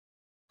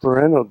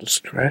Parental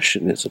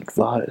discretion is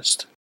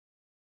advised.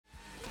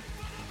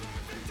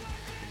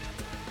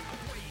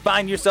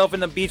 Find yourself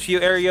in the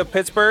Beachview area of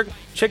Pittsburgh?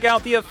 Check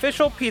out the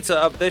official pizza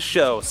of this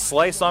show,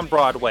 Slice on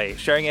Broadway,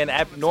 sharing an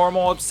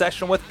abnormal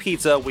obsession with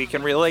pizza we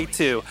can relate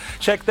to.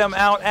 Check them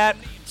out at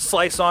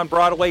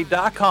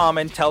sliceonbroadway.com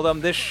and tell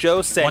them this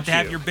show sent you. Want to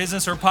have your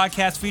business or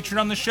podcast featured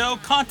on the show?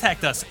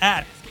 Contact us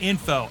at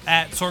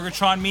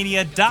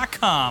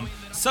info@sorgatronmedia.com.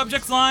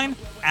 Subject line,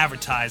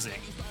 advertising.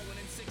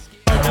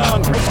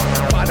 Hungry,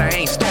 but I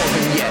ain't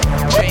starving yet.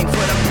 Chain for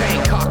the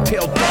pain,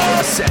 cocktail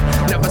bar set.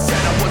 Never said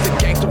I was a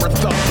gangster or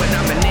thug, but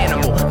I'm an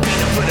animal.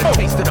 Feeding for the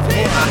taste of the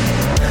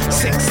fly.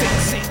 Sick.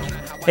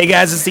 Hey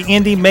guys, it's the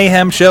Indie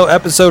Mayhem Show,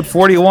 episode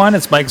 41.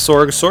 It's Mike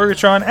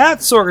Sorgatron at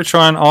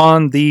Sorgatron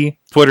on the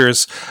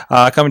Twitters,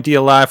 coming to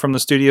you live from the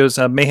studios,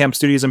 Mayhem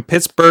Studios in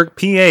Pittsburgh,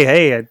 PA.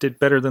 Hey, I did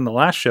better than the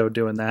last show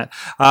doing that.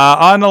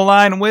 On the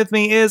line with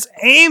me is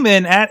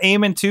Eamon at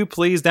Eamon2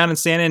 Please down in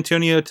San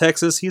Antonio,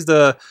 Texas. He's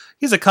a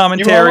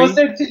commentary.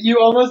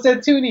 You almost said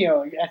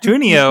Tunio again.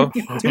 Tunio.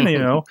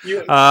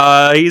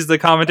 He's the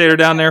commentator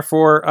down there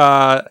for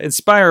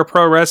Inspire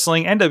Pro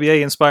Wrestling,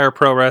 NWA Inspire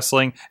Pro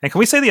Wrestling. And can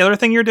we say the other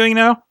thing you're doing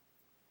now?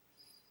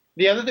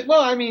 The other thing,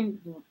 well, I mean,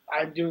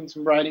 I'm doing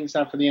some writing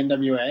stuff for the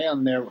NWA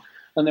on their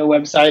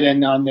website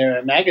and on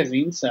their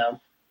magazine, so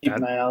keep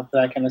an eye out for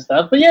that kind of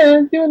stuff. But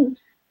yeah, doing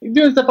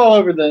stuff all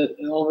over the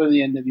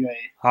NWA.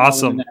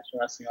 Awesome. All over the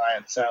National Wrestling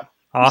Alliance. So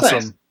awesome.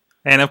 Nice.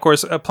 And of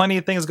course, plenty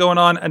of things going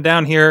on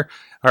down here,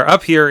 or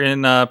up here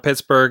in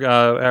Pittsburgh.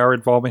 Our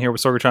involvement here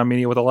with Sorgatron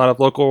Media with a lot of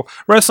local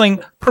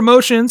wrestling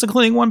promotions,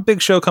 including one big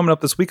show coming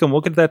up this weekend.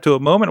 We'll get to that to a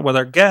moment with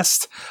our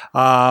guest.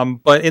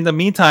 But in the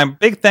meantime,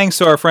 big thanks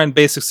to our friend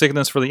Basic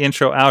Sickness for the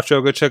intro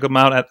outro. Go check them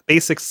out at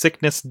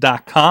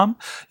basicsickness.com.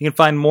 You can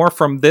find more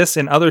from this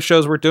and other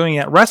shows we're doing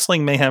at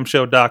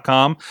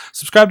WrestlingMayhemShow.com.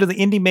 Subscribe to the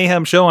Indie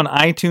Mayhem Show on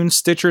iTunes,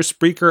 Stitcher,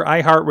 Spreaker,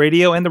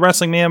 iHeartRadio, and the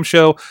Wrestling Mayhem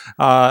Show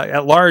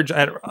at large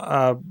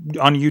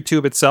on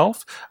YouTube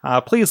itself.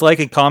 Please like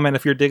and comment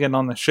if you're digging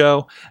on the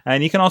show.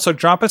 And you can also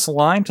drop us a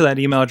line to that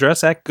email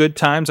address at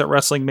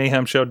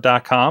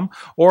goodtimes@wrestlingmayhemshow.com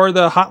or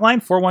the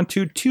hotline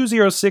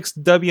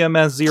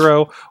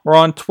 412-206-WMS0 or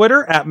on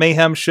Twitter at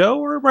Mayhem Show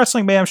or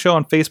Wrestling Mayhem Show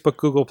on Facebook,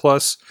 Google+,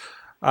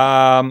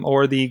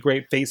 or the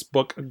great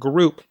Facebook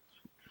group.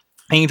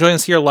 And you can join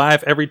us here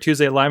live every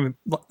Tuesday, live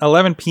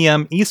 11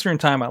 p.m. Eastern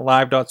Time at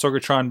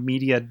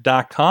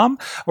live.sorgatronmedia.com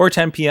or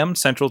 10 p.m.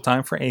 Central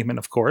Time for Eamon,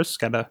 of course.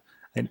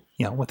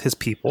 With his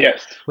people.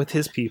 Yes. With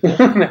his people.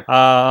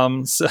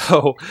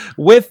 So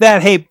with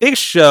that, hey, big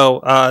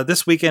show.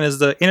 This weekend is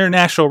the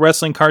International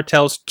Wrestling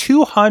Cartel's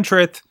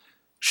 200th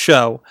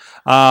show.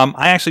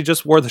 I actually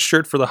just wore the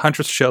shirt for the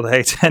 100th show that I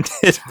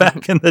attended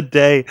back in the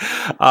day.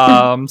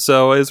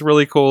 So it's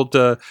really cool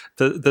to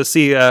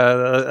see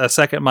a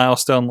second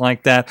milestone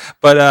like that.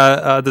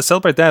 But to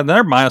celebrate that,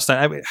 another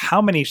milestone, how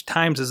many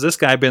times has this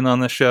guy been on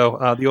the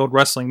show, the old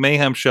Wrestling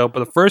Mayhem Show? But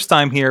the first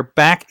time here,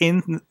 back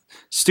in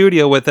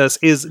studio with us,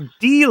 is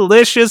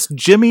delicious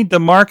Jimmy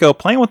DeMarco,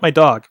 playing with my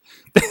dog.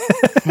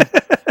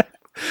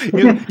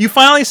 You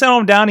finally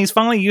settled him down. He's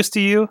finally used to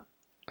you.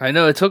 I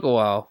know, it took a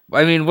while.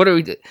 I mean, what are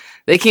we?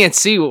 They can't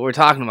see what we're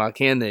talking about,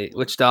 can they?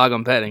 Which dog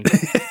I'm petting?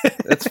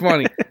 That's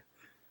funny.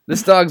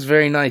 This dog's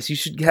very nice. You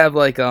should have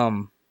like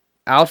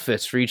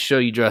outfits for each show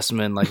you dress him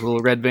in, like a little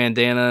red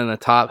bandana and a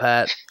top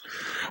hat.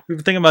 We've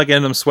been thinking about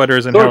getting them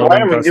sweaters and why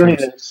are we doing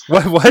this?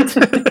 What?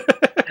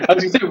 I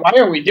was going to say, why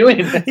are we doing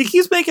this? He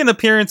keeps making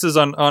appearances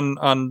on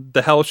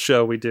the health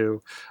show we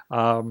do.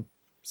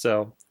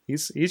 So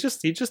he's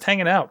just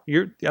hanging out.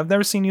 I've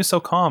never seen you so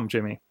calm,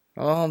 Jimmy.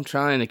 Oh, I'm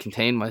trying to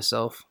contain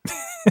myself.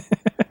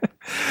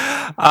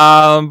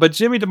 But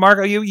Jimmy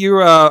DeMarco,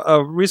 you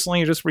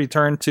recently just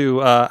returned to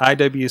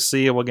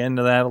IWC. We'll get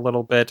into that a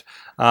little bit.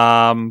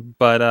 Well,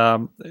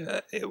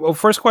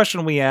 first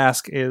question we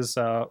ask is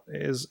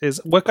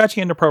what got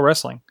you into pro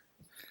wrestling?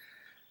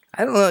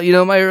 I don't know. You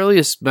know, my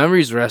earliest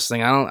memories of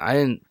wrestling,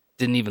 I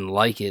didn't even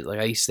like it. Like,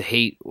 I used to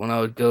hate when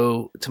I would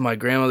go to my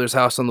grandmother's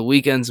house on the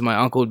weekends and my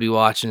uncle would be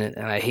watching it,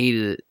 and I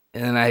hated it.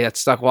 And then I got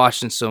stuck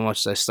watching so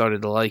much that I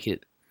started to like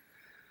it.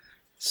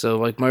 So,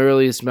 like, my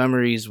earliest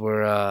memories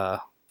were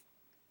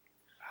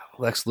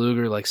Lex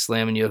Luger, like,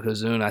 slamming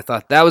Yokozuna. I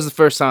thought that was the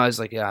first time I was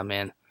like, yeah,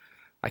 man,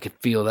 I could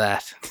feel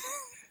that.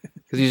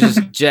 Because he was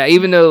just,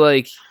 even though,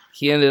 like,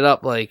 he ended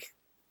up, like,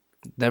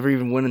 never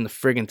even winning the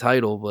friggin'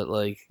 title, but,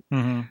 like,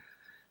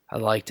 I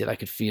liked it. I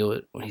could feel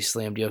it when he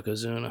slammed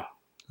Yokozuna.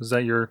 Was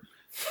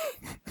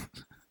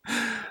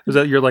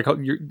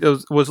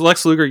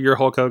Lex Luger your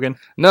Hulk Hogan?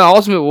 No,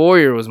 Ultimate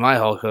Warrior was my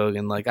Hulk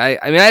Hogan. Like, I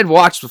mean, I had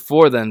watched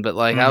before then, but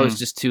like, I was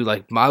just too,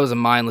 like, I was a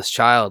mindless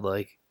child,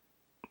 like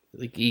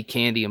eat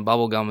candy and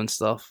bubble gum and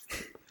stuff.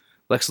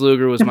 Lex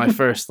Luger was my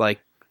first, like,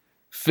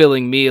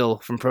 filling meal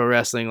from pro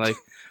wrestling. Like,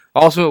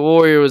 Ultimate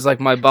Warrior was like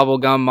my bubble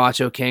gum,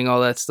 Macho King,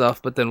 all that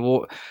stuff. But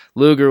then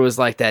Luger was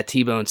like that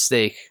T-bone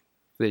steak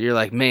that you're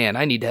like, man,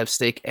 I need to have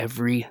steak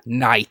every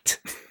night.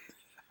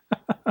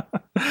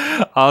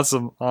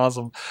 Awesome.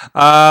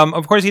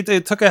 Of course, he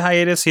took a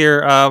hiatus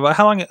here.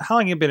 How long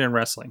have you been in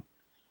wrestling?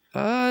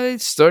 I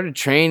started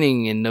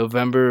training in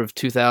November of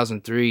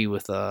 2003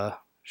 with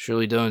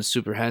Shirley Doan's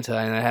Super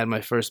Hentai, and I had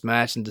my first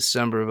match in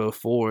December of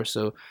 2004.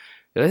 So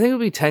I think it'll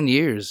be 10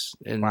 years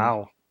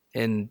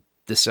in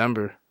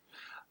December.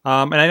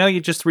 And I know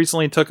you just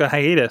recently took a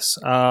hiatus.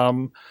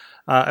 You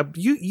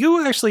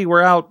actually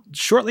were out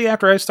shortly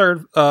after I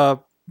started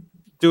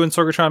doing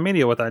Sorgatron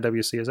Media with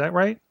IWC. Is that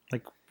right?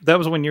 Like that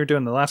was when you were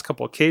doing the last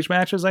couple of cage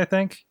matches, I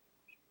think.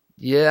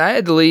 Yeah, I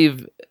had to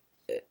leave.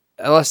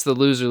 I lost the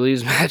loser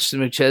leaves match to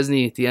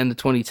McChesney at the end of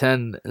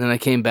 2010, and then I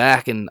came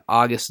back in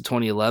August of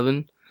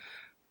 2011.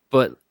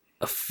 But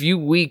a few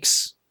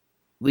weeks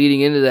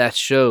leading into that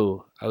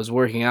show, I was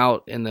working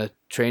out in the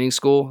training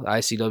school, the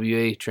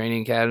ICWA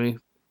Training Academy.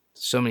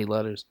 So many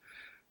letters.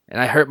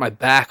 And I hurt my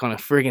back on a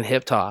friggin'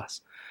 hip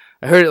toss.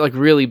 I hurt it like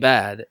really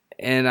bad,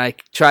 and I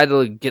tried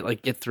to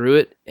get through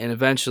it, and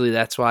eventually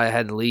that's why I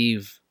had to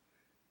leave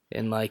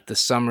in like the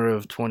summer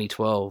of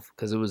 2012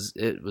 because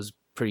it was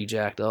pretty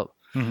jacked up.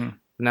 Mm-hmm.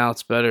 Now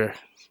it's better,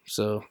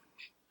 so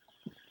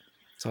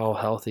it's all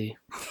healthy.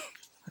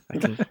 I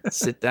can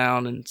sit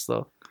down and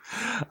stuff.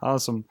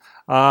 Awesome.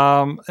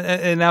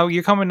 And now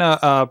you're coming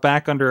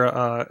back under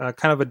a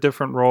kind of a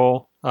different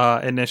role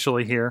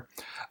initially here.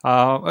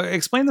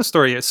 Explain the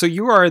story. So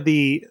you are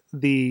the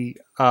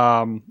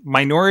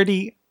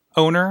minority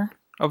owner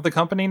of the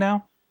company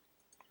now?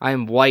 I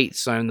am white,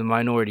 so I'm the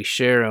minority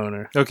share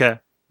owner. Okay.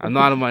 I'm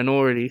not a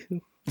minority.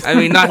 I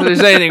mean, not that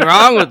there's anything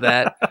wrong with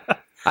that.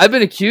 I've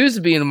been accused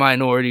of being a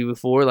minority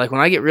before. Like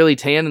when I get really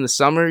tan in the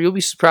summer, you'll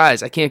be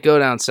surprised. I can't go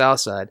down south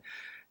side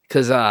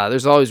because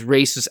there's always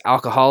racist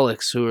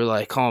alcoholics who are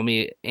like calling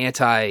me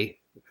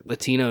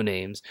anti-Latino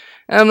names.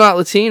 And I'm not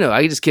Latino.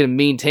 I just get a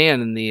mean tan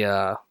in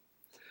the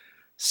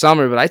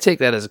summer, but I take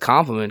that as a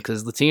compliment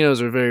because Latinos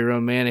are very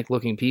romantic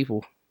looking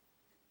people.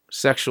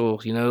 Sexual,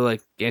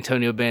 like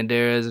Antonio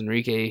Banderas,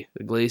 Enrique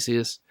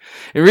Iglesias.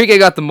 Enrique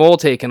got the mole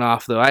taken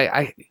off though.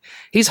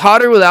 He's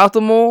hotter without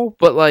the mole,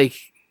 but like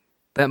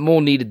that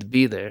mole needed to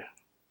be there.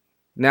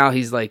 Now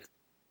he's like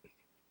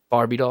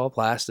Barbie doll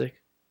plastic.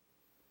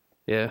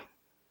 Yeah.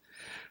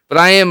 But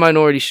I am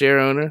minority share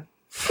owner.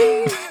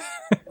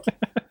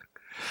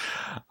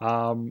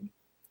 Of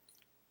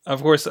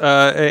course,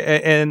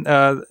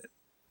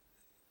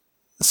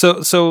 So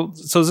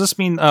does this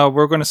mean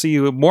we're going to see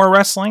you more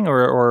wrestling,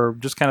 or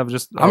just kind of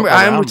just?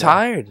 I'm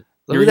retired.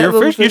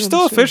 You're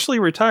still officially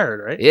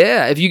retired, right?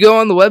 Yeah. If you go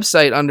on the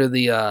website under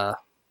the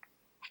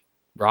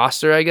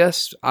roster, I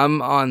guess I'm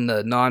on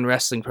the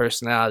non-wrestling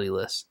personality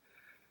list.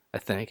 I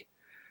think,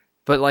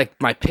 but like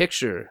my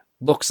picture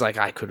looks like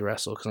I could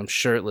wrestle because I'm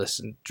shirtless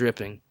and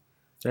dripping.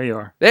 There you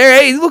are. There,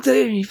 hey, look at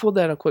it. You pulled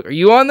that up quick. Are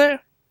you on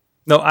there?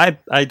 No, I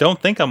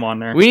don't think I'm on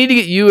there. We need to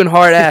get you and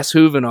hard ass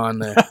Hooven on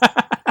there.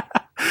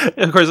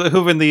 Of course,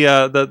 Hooven,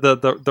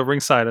 the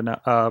ringside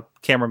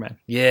cameraman.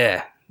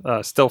 Yeah,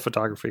 still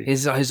photography.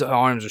 His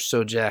arms are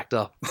so jacked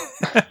up.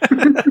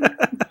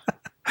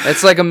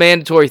 That's like a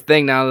mandatory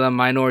thing now that I'm a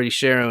minority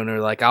share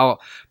owner. Like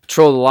I'll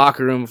patrol the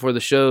locker room before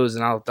the shows,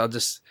 and I'll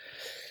just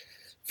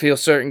feel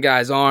certain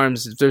guys'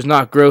 arms. If there's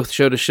not growth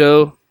show to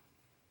show,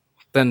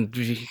 then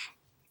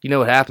you know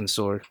what happens,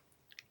 Sword.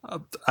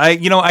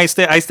 I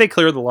stay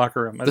clear of the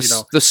locker room. As you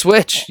know, the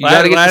switch. You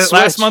gotta get the switch.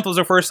 Last month was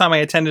the first time I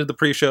attended the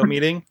pre-show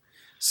meeting.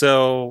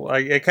 So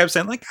I kept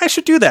saying, like, I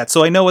should do that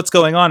so I know what's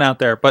going on out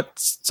there. But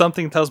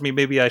something tells me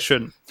maybe I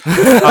shouldn't.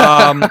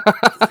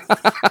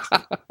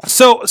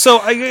 So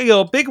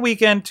big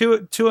weekend,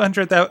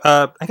 200th,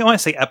 I don't want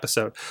to say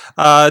episode,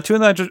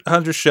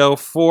 200 show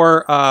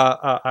for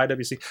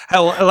IWC.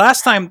 Hell,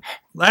 last time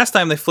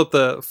they flipped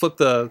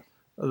the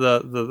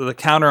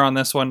counter on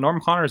this one. Norm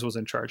Connors was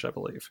in charge, I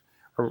believe.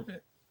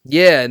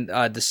 Yeah, in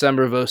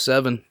December of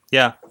 2007.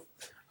 Yeah.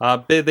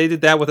 They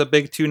did that with a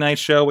big 2-night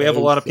show. We have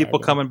a lot of people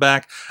coming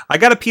back. I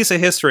got a piece of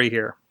history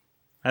here.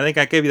 I think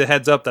I gave you the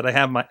heads up that I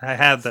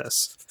had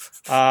this.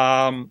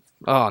 Oh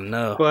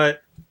no!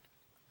 But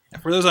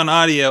for those on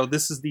audio,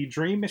 this is the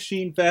Dream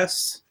Machine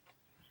vest.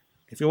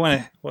 If you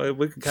want to,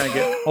 we can kind of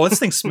get. Oh, this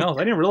thing smells.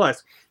 I didn't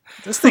realize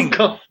this thing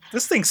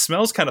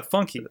smells kind of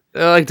funky.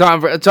 Like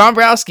Tom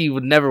Browski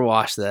would never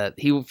wash that.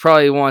 He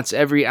probably wants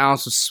every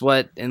ounce of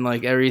sweat and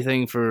like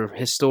everything for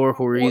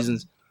historical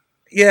reasons.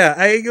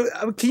 Yeah,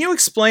 can you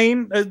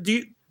explain?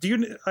 Do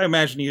you? I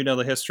imagine you know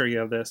the history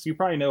of this. You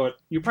probably know it.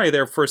 You're probably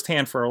there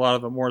firsthand for a lot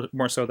of it,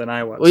 more so than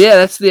I was. Well, yeah,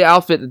 that's the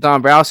outfit that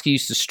Dombrowski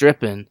used to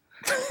strip in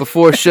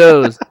before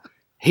shows.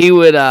 He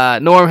would.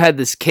 Norm had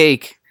this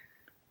cake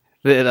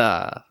that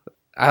I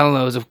don't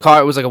know.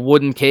 It was like a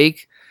wooden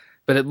cake,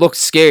 but it looked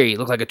scary. It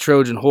looked like a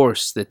Trojan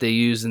horse that they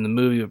used in the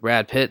movie with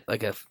Brad Pitt.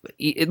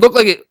 It looked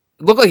like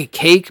a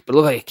cake, but it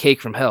looked like a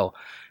cake from hell.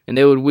 And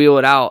they would wheel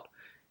it out,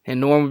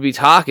 and Norm would be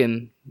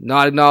talking,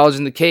 not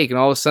acknowledging the cake, and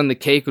all of a sudden the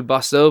cake would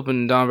bust open,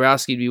 and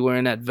Dombrowski would be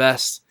wearing that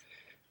vest,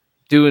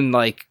 doing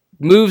like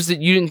moves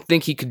that you didn't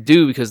think he could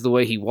do because of the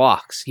way he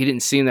walks. He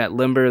didn't seem that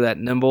limber, that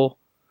nimble,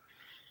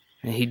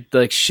 and he'd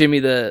like shimmy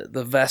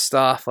the vest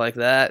off like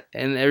that,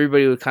 and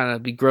everybody would kind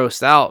of be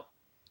grossed out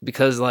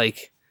because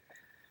like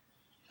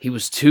he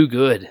was too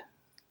good.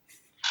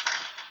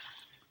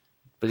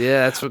 But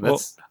yeah, that's what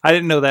that's. I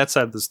didn't know that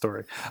side of the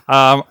story.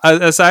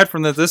 Aside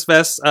from this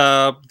vest,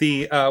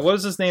 what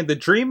was his name? The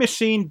Dream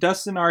Machine,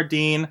 Dustin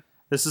Ardeen.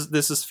 This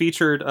is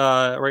featured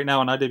right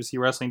now on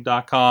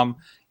IWCWrestling.com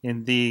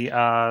in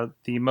the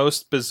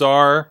most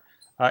bizarre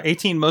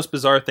 18 most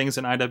bizarre things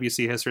in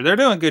IWC history. They're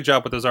doing a good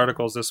job with those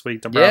articles this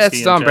week. Yeah,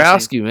 it's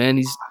Dombrowski, man.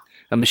 He's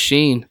a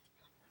machine.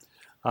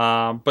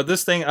 But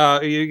this thing,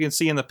 you can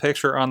see in the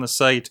picture on the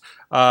site,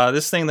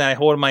 this thing that I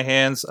hold in my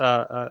hands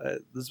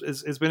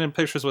has been in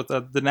pictures with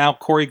the now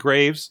Corey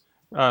Graves,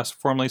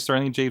 formerly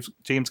Sterling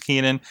James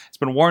Keenan. It's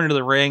been worn into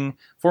the ring.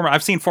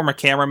 I've seen former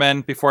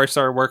cameramen before I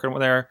started working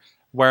there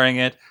wearing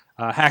it.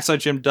 Hacksaw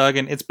Jim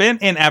Duggan. It's been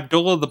in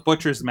Abdullah the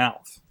Butcher's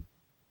mouth.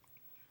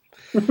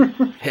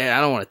 Yeah,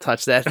 I don't want to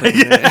touch that thing.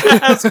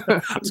 I was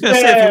going to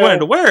say if you wanted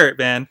to wear it,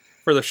 man,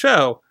 for the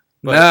show.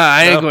 But, no,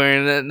 I ain't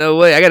wearing that. No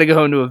way. I got to go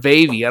home to a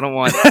baby. I don't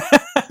want.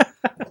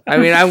 I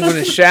mean, I'm going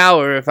to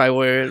shower if I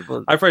wear it.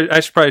 But... I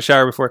should probably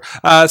shower before.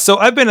 So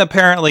I've been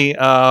apparently.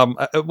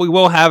 We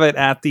will have it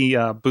at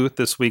the booth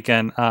this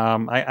weekend.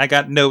 I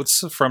got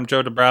notes from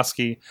Joe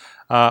Dabrowski.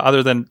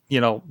 Other than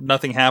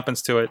nothing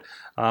happens to it,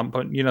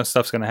 but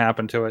stuff's going to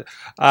happen to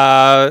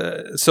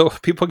it. So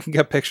people can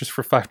get pictures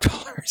for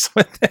 $5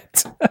 with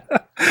it.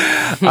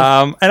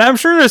 And I'm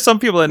sure there's some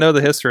people that know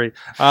the history.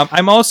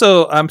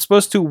 I'm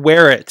supposed to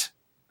wear it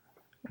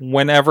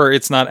whenever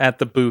it's not at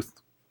the booth.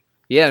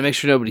 Yeah, to make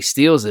sure nobody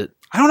steals it.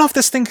 I don't know if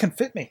this thing can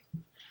fit me.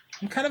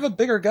 I'm kind of a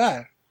bigger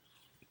guy.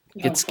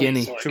 Get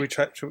skinny. Should we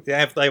try? I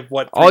have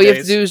what? All you have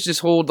to do is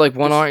just hold like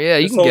one arm. Yeah,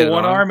 you can get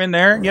one arm in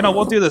there.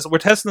 We'll do this. We're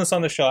testing this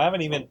on the show. I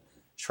haven't even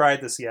tried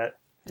this yet.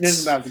 This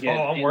is about to get.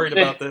 I'm worried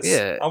about this.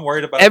 Yeah, I'm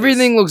worried about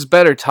everything. Looks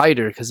better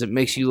tighter because it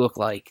makes you look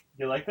like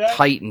you like that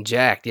tight and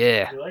jacked.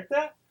 Yeah, you like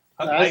that?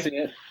 I see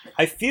it.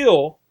 I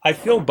feel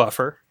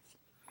buffer.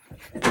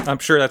 I'm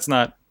sure that's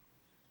not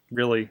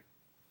really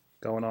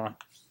going on.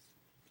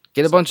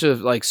 Get a bunch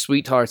of like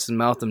sweethearts and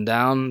melt them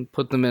down,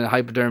 put them in a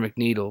hypodermic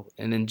needle,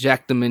 and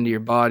inject them into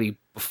your body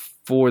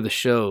before the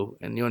show,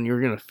 and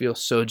you're gonna feel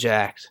so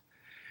jacked.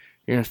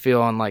 You're gonna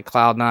feel on like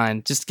cloud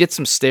 9. Just get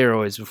some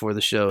steroids before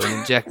the show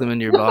and inject them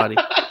into your body.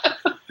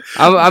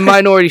 I'm a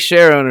minority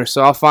share owner,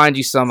 so I'll find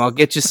you some. I'll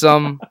get you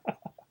some.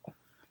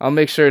 I'll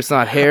make sure it's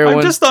not heroin.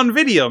 I'm just on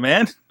video,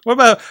 man. What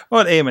about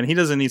Eamon? He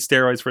doesn't need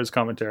steroids for his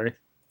commentary.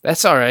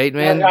 That's all right,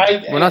 man.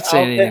 We're not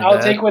saying anything I'll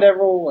bad. take whatever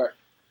will work.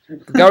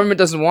 The government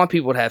doesn't want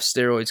people to have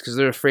steroids because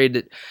they're afraid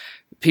that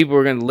people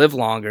are going to live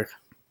longer.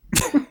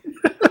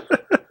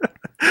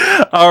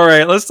 All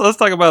right, let's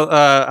talk about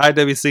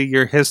IWC,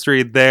 your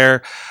history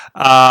there.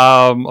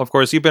 Of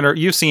course,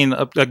 you've seen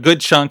a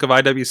good chunk of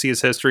IWC's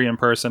history in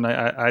person.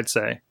 I'd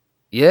say.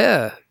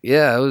 Yeah.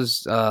 I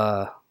was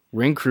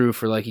ring crew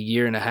for like a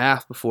year and a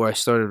half before I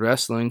started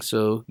wrestling.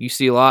 So you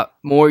see a lot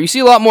more. You see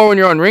a lot more when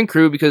you're on ring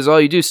crew because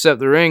all you do is set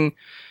the ring,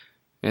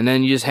 and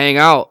then you just hang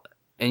out.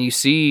 And you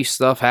see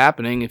stuff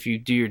happening if you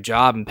do your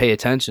job and pay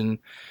attention.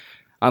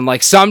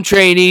 Unlike some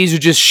trainees who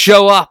just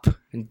show up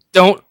and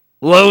don't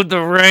load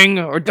the ring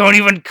or don't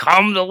even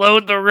come to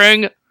load the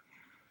ring.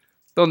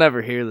 They'll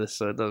never hear this,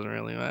 so it doesn't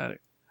really matter.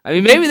 I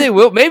mean, maybe they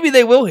will. Maybe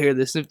they will hear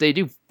this. And if they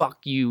do, fuck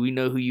you. We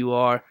know who you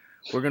are.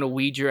 We're going to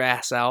weed your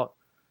ass out.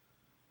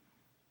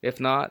 If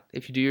not,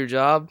 if you do your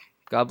job,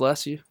 God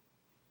bless you.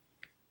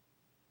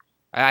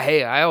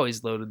 I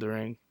always loaded the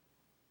ring.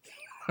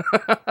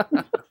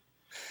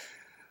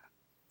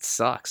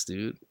 Sucks,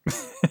 dude.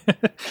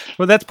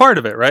 Well, that's part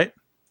of it, right?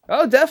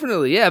 Oh,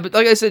 definitely, yeah. But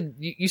like I said,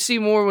 you see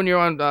more when you're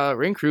on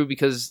ring crew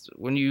because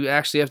when you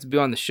actually have to be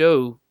on the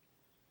show,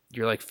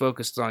 you're like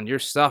focused on your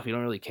stuff. You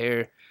don't really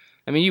care.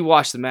 I mean, you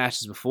watch the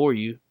matches before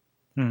you.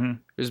 Mm-hmm.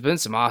 There's been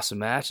some awesome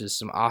matches,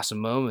 some awesome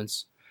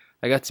moments.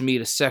 I got to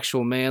meet a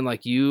sexual man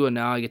like you, and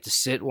now I get to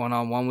sit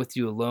one-on-one with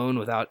you alone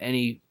without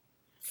any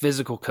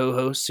physical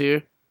co-hosts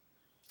here.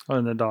 Oh,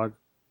 and the dog.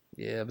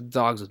 Yeah, but the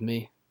dog's with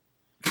me.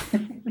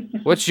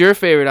 What's your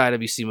favorite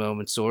IWC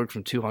moment, Sorg,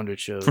 from 200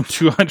 shows? From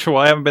 200?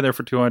 Well, I haven't been there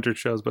for 200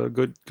 shows, but a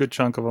good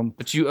chunk of them.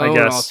 But you own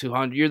all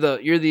 200.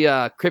 You're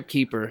the crypt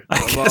keeper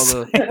of all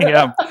the.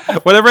 Yeah,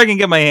 whatever I can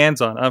get my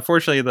hands on.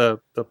 Unfortunately, the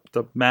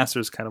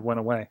masters kind of went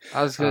away.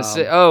 I was gonna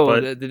say,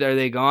 are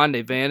they gone?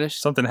 They vanished.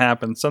 Something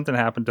happened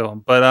to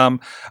them. But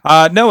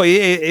no,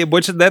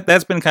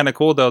 that's been kind of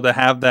cool though to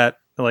have that.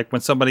 Like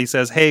when somebody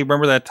says, "Hey,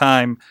 remember that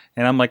time?"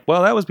 and I'm like,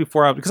 "Well, that was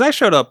before because I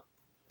showed up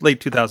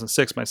late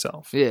 2006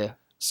 myself." Yeah.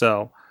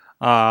 So.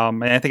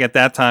 And I think at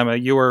that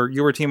time you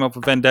were teaming up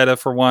with Vendetta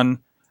for one.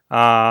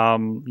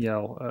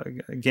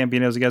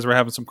 Gambinos, you guys were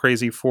having some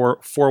crazy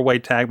four-way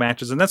tag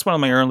matches, and that's one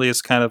of my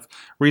earliest kind of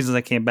reasons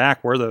I came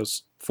back were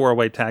those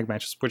 4-way tag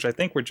matches, which I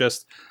think were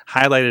just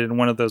highlighted in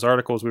one of those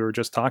articles we were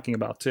just talking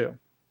about too.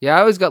 Yeah,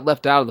 I always got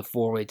left out of the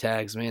 4-way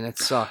tags, man. That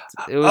sucked.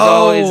 It was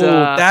always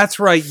that's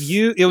right.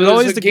 It was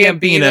always the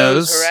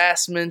Gambinos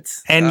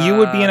harassment, and you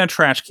would be in a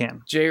trash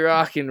can.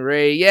 J-Rock and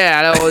Ray.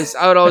 Yeah,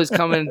 I would always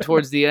come in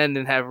towards the end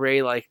and have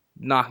Ray like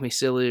knock me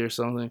silly or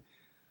something.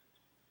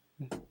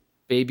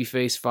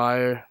 Babyface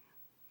Fire,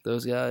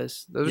 those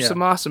guys. Those are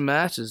some awesome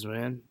matches,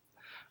 man.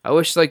 I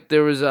wish like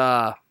there was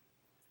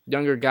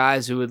younger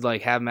guys who would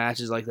like have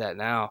matches like that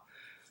now.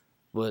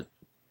 But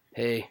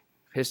hey,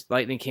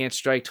 lightning can't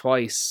strike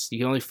twice. You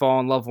can only fall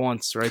in love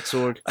once, right,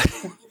 Sorg?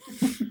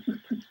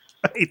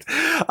 Right.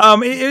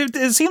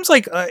 It seems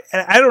like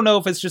I don't know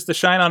if it's just the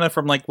shine on it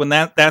from like when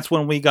that's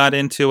when we got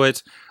into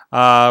it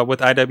with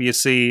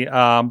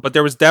IWC, but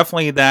there was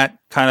definitely that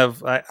kind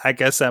of I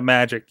guess that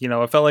magic. You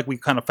know, it felt like we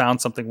kind of found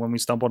something when we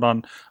stumbled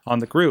on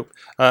the group.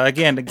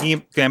 Again, the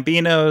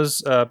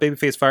Gambinos,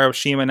 Babyface Fire,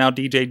 Shima, now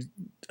DJ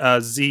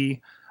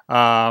Z.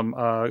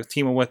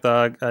 Teaming with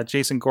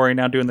Jason Gorey,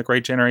 now doing the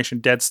Great Generation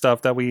Dead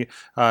stuff that we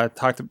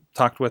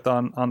talked with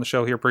on the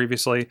show here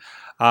previously.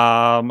 Who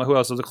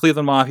else? There's the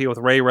Cleveland Mafia with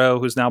Ray Rowe,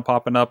 who's now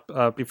popping up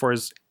before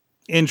his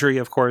injury,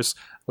 of course,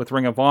 with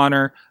Ring of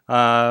Honor.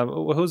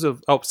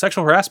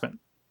 Sexual Harassment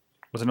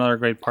was another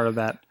great part of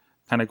that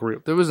kind of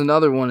group. There was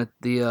another one at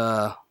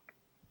the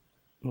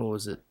what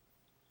was it?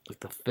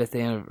 Like the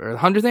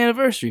 100th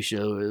anniversary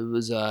show. It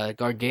was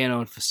Gargano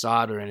and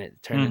Fasada, and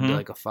it turned into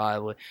like a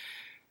 5-way.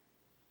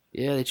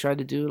 Yeah, they tried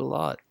to do it a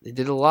lot. They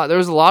did a lot. There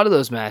was a lot of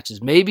those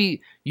matches.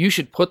 Maybe you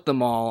should put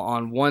them all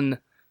on one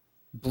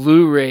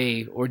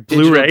Blu-ray or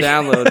digital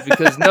download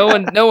because no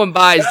one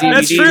buys DVDs.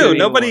 That's true.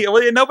 Anymore.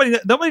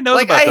 Nobody knows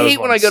like, about I those hate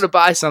ones. when I go to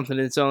buy something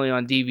and it's only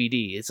on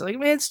DVD. It's like,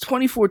 man, it's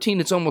 2014.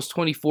 It's almost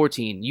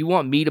 2014. You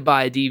want me to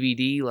buy a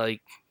DVD?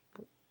 Like,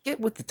 get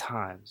with the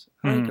times.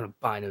 I ain't gonna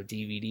buy no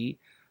DVD.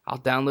 I'll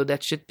download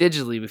that shit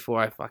digitally before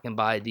I fucking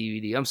buy a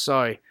DVD. I'm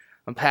sorry.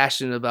 I'm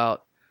passionate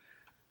about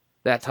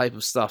that type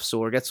of stuff,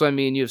 Sorg. That's why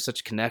me and you have such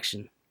a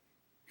connection.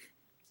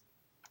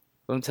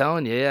 But I'm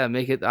telling you, yeah,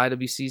 make it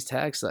IWC's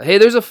tag stuff. Hey,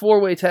 there's a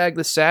 4-way tag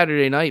this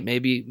Saturday night.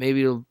 Maybe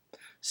it'll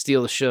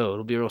steal the show.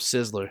 It'll be a real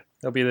sizzler.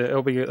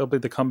 It'll be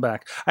the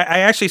comeback. I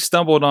actually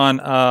stumbled on.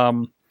 I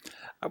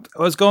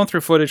was going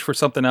through footage for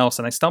something else,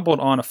 and I stumbled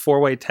on a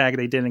 4-way tag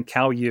they did in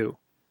Cal U.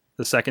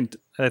 I think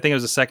it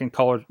was the second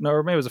college, no,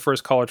 or maybe it was the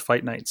first college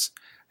fight nights,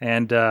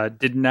 and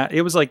did not.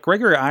 It was like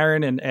Gregory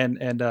Iron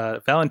and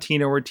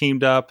Valentino were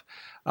teamed up.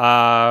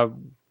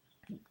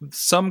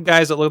 Some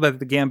guys that looked like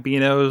the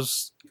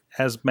Gambinos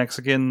as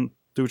Mexican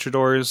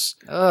luchadors.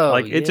 Oh,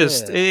 like it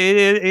just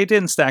it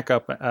didn't stack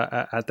up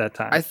at that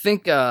time. I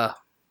think I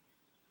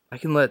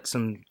can let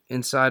some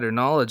insider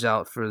knowledge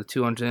out for the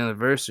 200th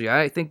anniversary.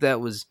 I think that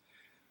was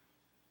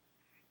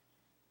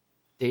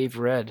Dave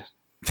Red.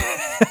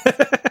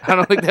 I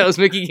don't think that was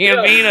Mickey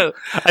Gambino.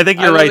 I think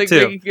you're right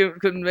too. Mickey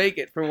couldn't make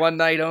it for one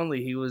night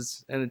only. He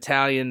was an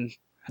Italian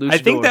luchador. I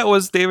think that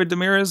was David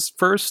Demira's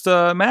first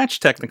match,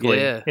 technically,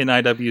 in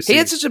IWC. He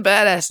had such a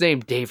badass name,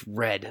 Dave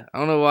Red. I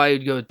don't know why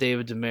you'd go with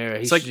David Demira.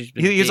 He's like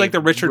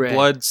the Richard Red.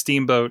 Blood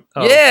Steamboat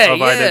of IWC.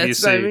 IWC.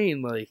 That's what I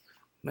mean. Like,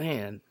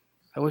 man,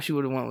 I wish you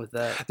would have went with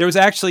that. There was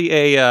actually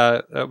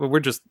we're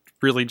just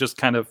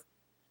kind of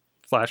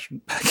flashing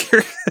back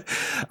here.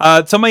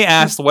 Somebody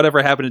asked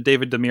whatever happened to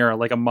David Demira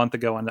like a month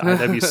ago on the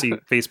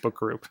IWC Facebook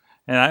group.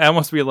 And I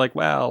almost be like,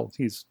 well,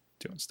 he's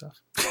doing stuff.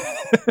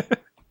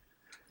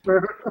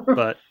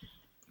 But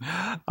you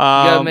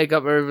gotta make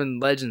up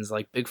urban legends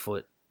like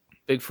Bigfoot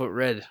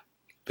Red.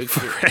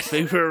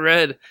 Bigfoot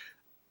Red.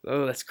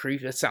 Oh, that's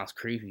creepy. That sounds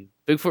creepy.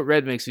 Bigfoot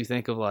Red makes me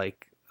think of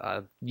like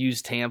a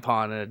used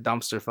tampon in a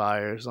dumpster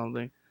fire or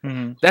something.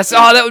 Mm-hmm. That's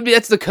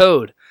the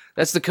code.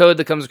 That's the code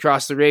that comes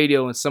across the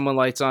radio when someone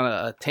lights on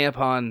a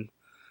tampon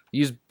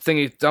used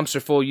thing,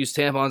 dumpster full of used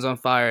tampons on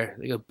fire.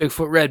 They go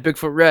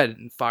Bigfoot Red,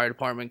 and fire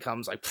department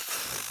comes like.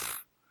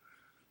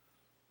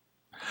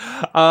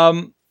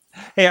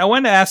 Hey, I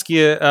wanted to ask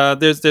you.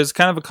 There's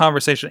kind of a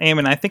conversation,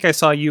 Eamon. I think I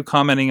saw you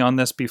commenting on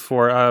this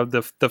before.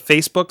 The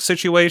Facebook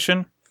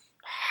situation.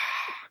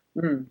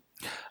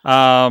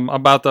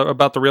 About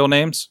the real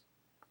names.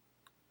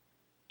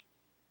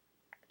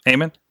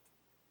 Eamon.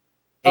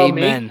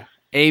 Amen.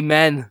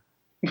 Amen.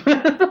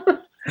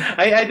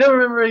 I don't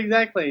remember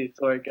exactly,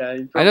 Sorg.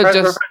 I know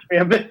just.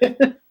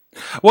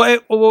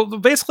 Well,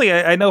 basically,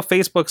 I know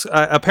Facebook's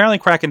apparently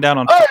cracking down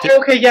on.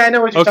 Okay, yeah, I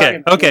know what you're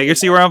talking about. Okay, you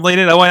see where I'm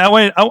leaning.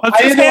 I'm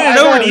just handing it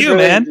over to you,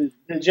 man.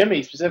 To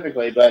Jimmy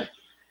specifically, but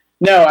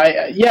no,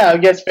 I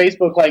guess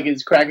Facebook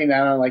is cracking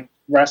down on like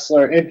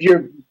wrestler. If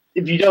you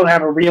don't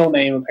have a real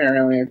name,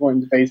 apparently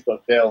according to Facebook,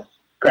 they'll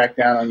crack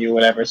down on you,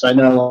 whatever. So I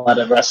know a lot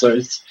of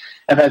wrestlers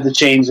have had to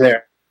change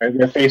their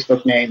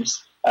Facebook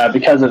names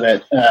because of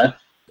it.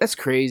 That's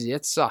crazy.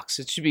 That sucks.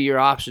 It should be your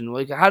option.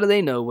 Like, how do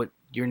they know what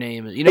your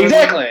name is? You know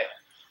exactly. What I mean?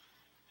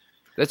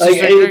 That's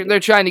just,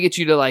 they're trying to get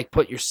you to like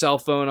put your cell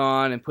phone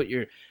on and put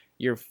your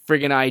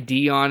friggin'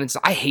 ID on. And so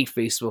I hate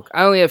Facebook.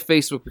 I only have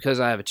Facebook because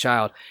I have a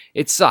child.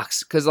 It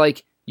sucks because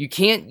like you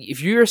can't.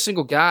 If you're a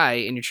single guy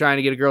and you're trying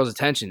to get a girl's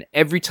attention,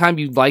 every time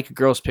you like a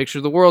girl's picture,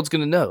 the world's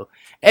gonna know.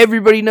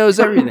 Everybody knows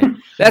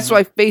everything. That's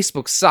why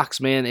Facebook sucks,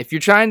 man. If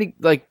you're trying to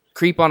like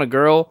creep on a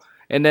girl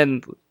and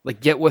then like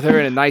get with her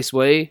in a nice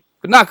way.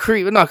 But not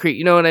creep.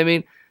 You know what I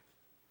mean?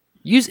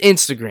 Use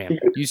Instagram.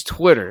 Use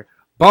Twitter.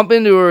 Bump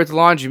into her at the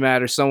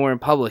laundromat or somewhere in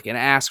public and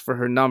ask for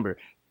her number.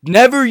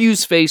 Never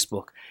use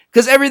Facebook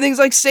because everything's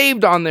like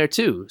saved on there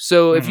too.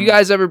 So if you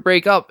guys ever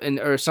break up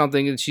or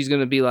something, and she's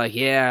gonna be like,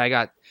 "Yeah, I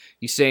got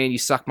You saying you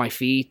suck my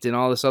feet and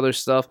all this other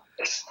stuff.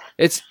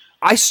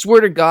 I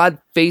swear to God,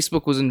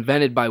 Facebook was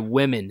invented by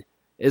women.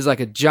 It's like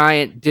a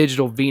giant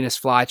digital Venus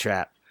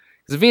flytrap.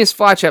 Because the Venus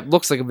flytrap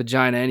looks like a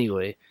vagina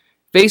anyway.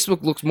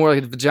 Facebook looks more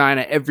like a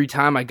vagina every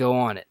time I go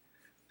on it.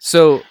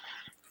 So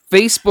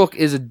Facebook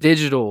is a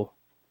digital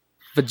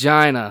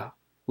vagina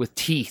with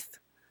teeth.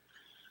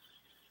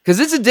 Because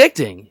it's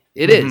addicting.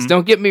 It is.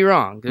 Don't get me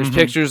wrong. There's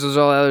pictures, there's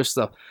all that other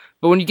stuff.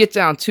 But when you get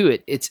down to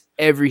it, it's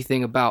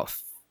everything about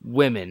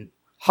women.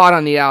 Hot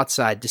on the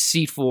outside,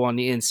 deceitful on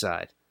the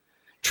inside.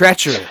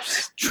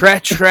 Treacherous.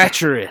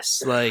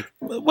 Treacherous. Like,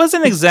 it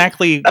wasn't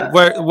exactly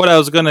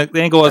the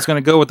angle I was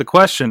gonna go with the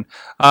question.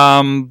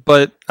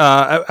 But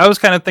I was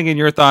kind of thinking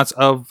your thoughts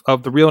of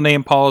the real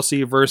name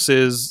policy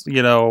versus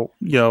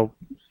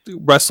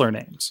wrestler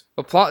names.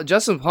 Well,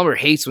 Justin Plummer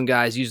hates when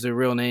guys use their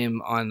real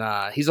name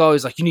on. He's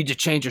always like, you need to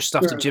change your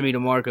stuff to Jimmy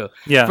DeMarco.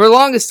 Yeah. For the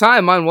longest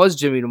time, mine was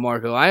Jimmy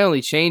DeMarco. I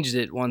only changed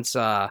it once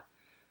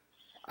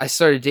I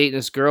started dating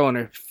this girl, and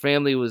her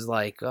family was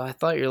like, "Oh, I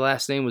thought your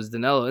last name was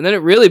Danilo," and then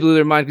it really blew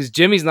their mind because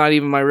Jimmy's not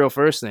even my real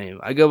first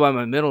name. I go by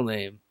my middle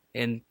name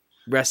in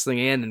wrestling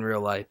and in real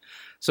life.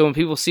 So when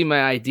people see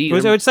my ID,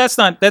 Which that's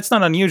not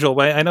unusual.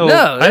 But I know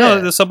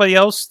there's somebody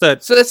else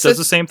that does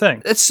the same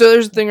thing. So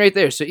there's the thing right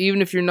there. So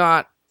even if you're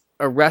not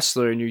a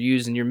wrestler and you're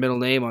using your middle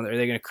name on there,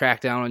 they're going to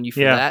crack down on you for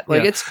that.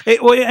 Like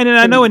and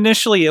I know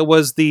initially it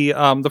was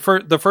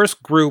the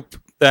first group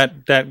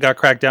that got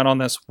cracked down on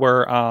this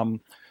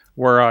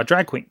were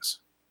drag queens.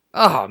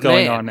 Oh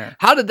going man, on there.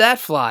 How did that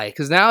fly?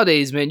 Because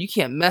nowadays, man, you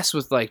can't mess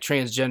with like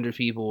transgender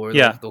people, or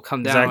they'll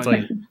come down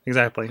on you.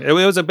 Exactly. It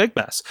was a big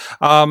mess.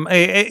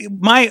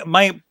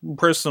 My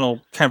personal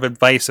kind of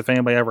advice, if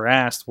anybody ever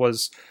asked,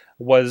 was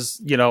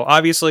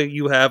obviously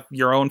you have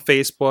your own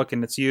Facebook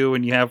and it's you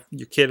and you have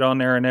your kid on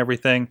there and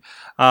everything.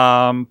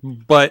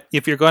 But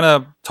if you're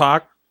gonna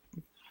talk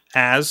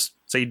as,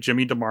 say,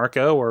 Jimmy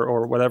DeMarco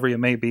or whatever you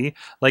may be,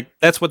 like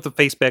that's what the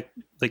Facebook,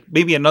 like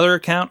maybe another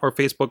account or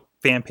Facebook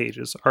fan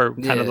pages are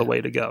kind of the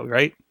way to go,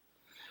 right?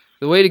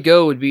 The way to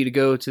go would be to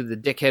go to the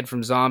dickhead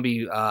from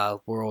Zombie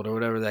World or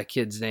whatever that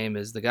kid's name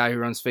is, the guy who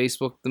runs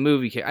Facebook, the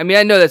movie. I mean,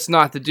 I know that's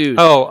not the dude.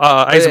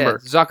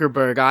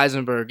 Eisenberg.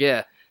 Eisenberg,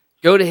 yeah.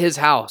 Go to his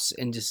house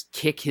and just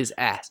kick his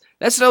ass.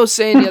 That's what I was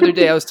saying the other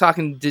day. I was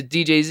talking to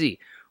DJZ.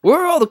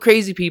 Where are all the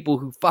crazy people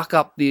who fuck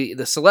up the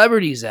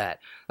celebrities at?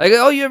 Like,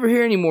 all you ever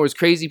hear anymore is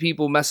crazy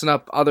people messing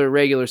up other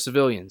regular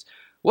civilians.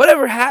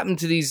 Whatever happened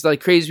to these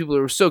like crazy people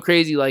that were so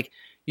crazy? Like,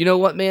 you know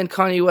what, man?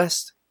 Kanye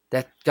West,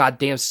 that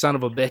goddamn son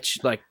of a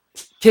bitch. Like,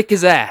 kick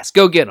his ass.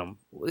 Go get him.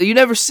 You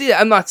never see it.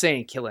 I'm not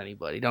saying kill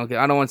anybody. I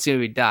don't want to see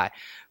anybody die.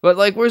 But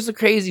like, where's the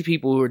crazy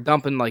people who are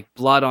dumping like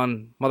blood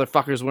on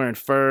motherfuckers wearing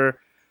fur?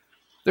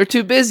 They're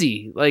too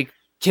busy like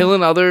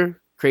killing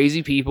other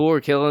crazy people or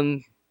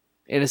killing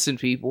innocent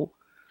people.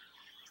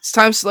 It's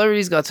time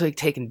celebrities got to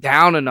taken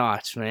down a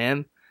notch,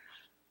 man.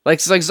 Like,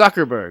 it's like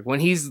Zuckerberg. When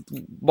he's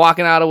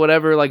walking out of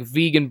whatever, like,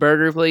 vegan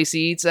burger place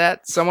he eats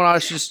at, someone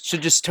else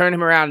should just turn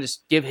him around and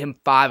just give him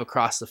 5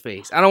 across the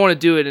face. I don't want to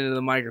do it into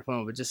the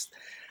microphone, but just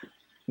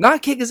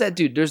not kick as that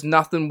dude. There's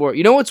nothing more.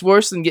 You know what's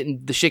worse than getting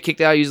the shit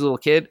kicked out of you as a little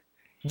kid?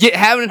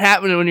 Having it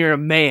happen when you're a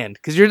man.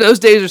 Because those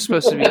days are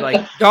supposed to be,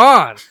 like,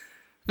 gone.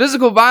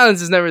 Physical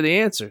violence is never the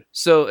answer.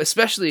 So,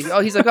 especially,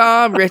 he's like,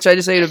 I'm rich. I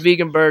just ate a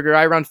vegan burger.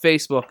 I run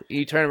Facebook. And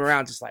you turn him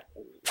around just like,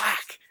 whack.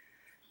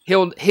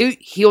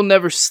 He'll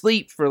never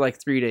sleep for like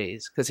 3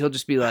 days because he'll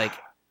just be like,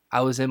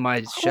 I was in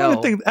my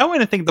shell. I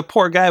want to think the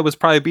poor guy was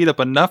probably beat up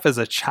enough as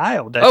a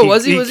child.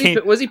 Was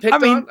he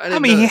picked on? I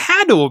mean, he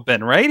had to have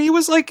been, right? He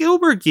was like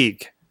uber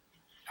geek.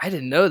 I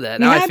didn't know that.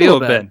 He now had I feel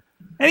to have bad. been.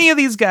 Any of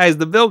these guys,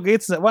 the Bill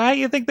Gates, why do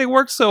you think they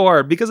worked so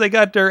hard? Because they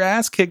got their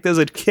ass kicked as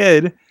a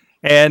kid.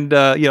 And,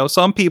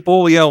 some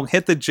people,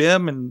 hit the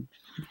gym and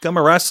become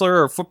a wrestler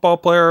or a football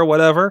player or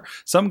whatever.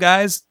 Some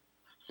guys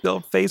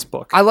build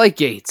Facebook. I like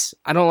Gates.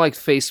 I don't like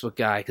Facebook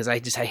guy because I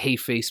hate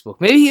Facebook.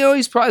 Maybe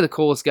he's probably the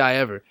coolest guy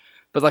ever.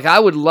 But, like, I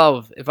would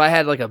love, if I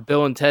had, like, a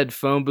Bill and Ted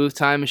phone booth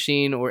time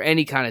machine or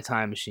any kind of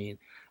time machine,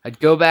 I'd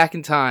go back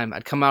in time,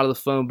 I'd come out of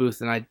the phone booth,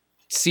 and I'd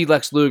see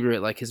Lex Luger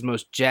at, like, his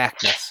most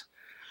jackedness.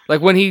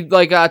 Like, when he,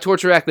 like,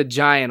 torture racked the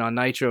Giant on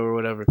Nitro or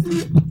whatever.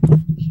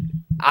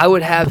 I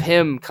would have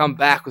him come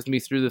back with me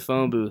through the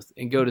phone booth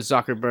and go to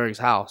Zuckerberg's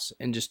house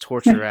and just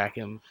torture rack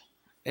him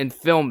and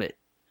film it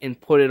and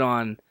put it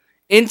on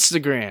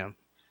Instagram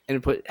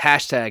and put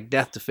hashtag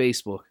death to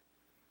Facebook.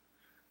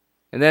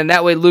 And then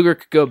that way Luger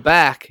could go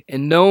back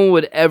and no one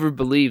would ever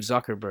believe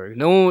Zuckerberg.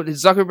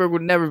 Zuckerberg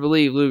would never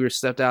believe Luger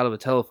stepped out of a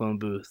telephone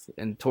booth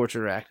and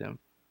torture racked him.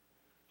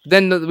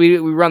 Then we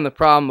run the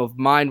problem of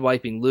mind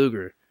wiping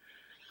Luger.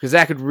 Because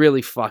that could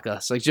really fuck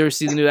us. Like, did you ever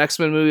see the new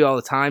X-Men movie, All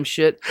the Time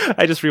shit?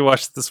 I just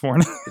rewatched it this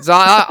morning. It's an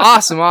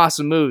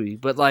awesome movie.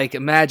 But, like,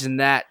 imagine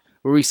that,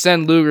 where we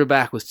send Luger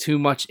back with too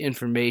much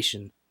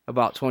information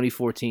about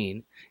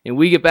 2014. And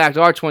we get back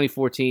to our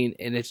 2014,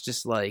 and it's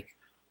just, like,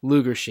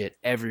 Luger shit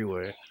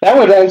everywhere. That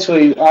would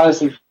actually,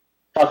 honestly,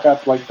 fuck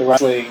up, like, the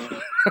wrestling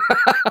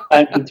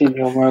time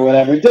continuum or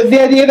whatever.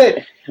 The idea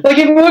that, like,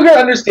 if Luger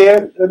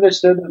understood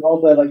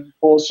all the like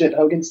bullshit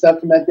Hogan stuff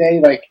from that day,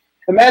 like,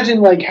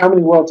 imagine like how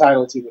many world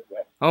titles he would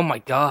win. Oh my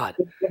god,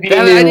 If he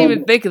I didn't knew-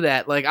 even think of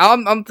that. Like,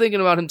 I'm thinking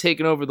about him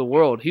taking over the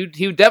world. He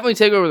would definitely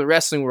take over the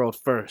wrestling world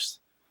first,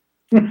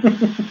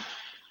 and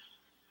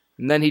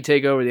then he'd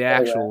take over the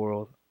actual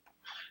world.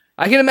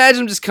 I can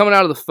imagine him just coming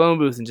out of the phone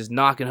booth and just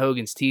knocking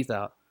Hogan's teeth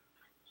out.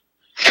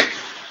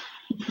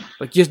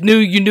 Like, you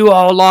knew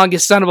all along, you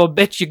son of a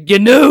bitch, you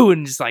knew,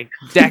 and just like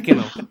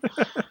decking him.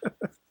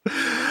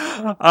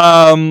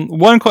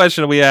 One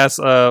question we asked,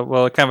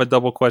 well, kind of a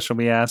double question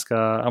we ask.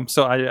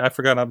 I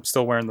forgot I'm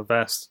still wearing the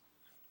vest.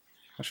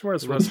 I should wear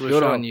this the rest of the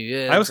Good show. on you,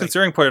 yeah. I was It's like-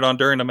 considering putting it on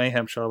during the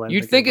Mayhem show. but I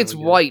You'd didn't think it it's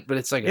really good. white, but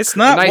it's like It's a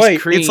not nice white.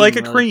 cream. It's like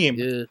a cream.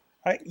 Yeah.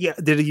 Yeah,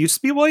 did it used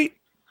to be white?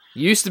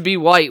 Used to be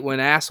white when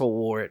Asshole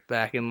wore it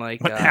back in like.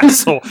 An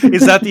asshole.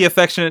 Is that the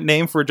affectionate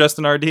name for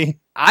Justin RD?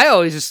 I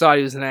always just thought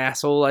he was an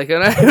asshole. Like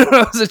when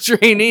I was a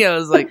trainee, I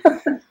was like,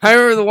 I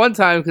remember the one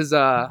time because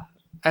I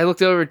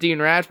looked over at Dean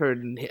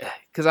Radford and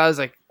because I was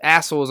like,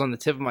 asshole was on the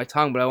tip of my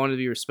tongue, but I wanted to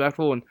be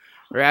respectful, and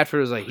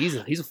Radford was like,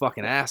 he's a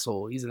fucking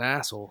asshole. He's an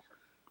asshole.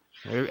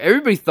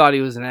 Everybody thought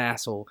he was an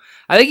asshole.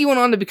 I think he went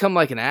on to become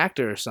like an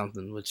actor or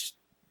something, which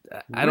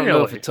I don't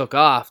know if Really? it took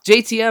off.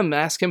 JTM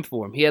asked him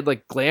for him. He had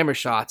like glamour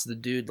shots of the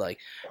dude like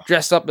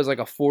dressed up as like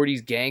a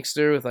 40s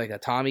gangster with like a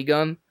Tommy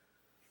gun.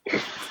 I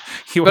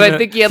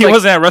think he had, like-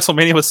 wasn't at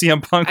WrestleMania with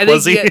CM Punk, I think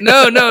was he?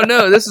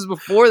 no. This was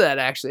before that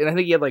actually, and I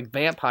think he had like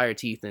vampire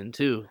teeth in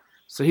too.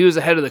 So he was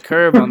ahead of the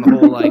curve on the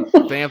whole like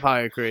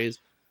vampire craze.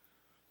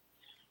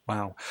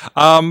 Wow.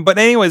 But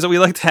anyways, we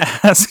like to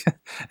ask,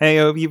 hey,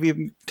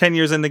 you've 10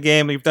 years in the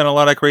game. You've done a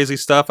lot of crazy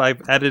stuff.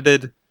 I've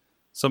edited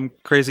some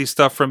crazy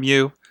stuff from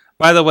you.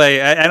 By the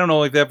way, I don't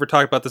know if you've ever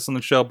talked about this on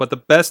the show, but the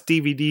best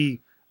DVD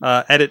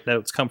edit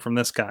notes come from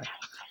this guy.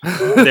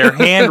 They're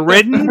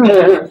handwritten.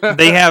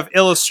 They have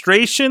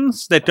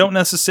illustrations that don't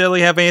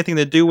necessarily have anything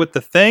to do with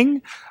the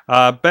thing.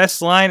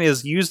 Best line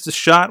is, use the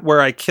shot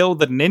where I kill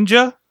the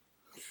ninja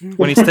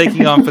when he's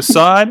taking on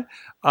Facade.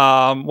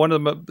 One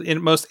of the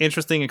most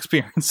interesting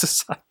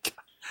experiences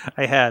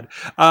I had.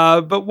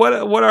 But what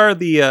are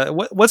the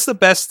what's the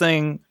best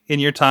thing in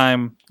your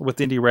time with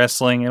indie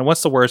wrestling, and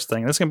what's the worst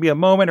thing? This can be a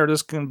moment, or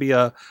this can be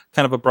a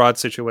kind of a broad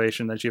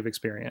situation that you've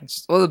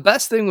experienced. Well, the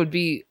best thing would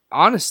be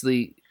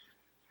honestly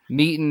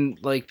meeting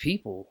like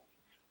people,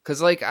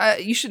 because like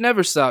you should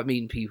never stop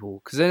meeting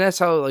people, because then that's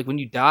how like when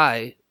you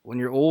die, when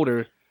you're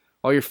older,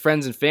 all your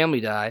friends and family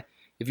die.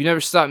 If you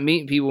never stop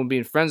meeting people and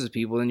being friends with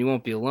people, then you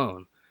won't be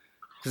alone.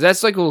 Because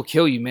that's like what will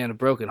kill you, man, a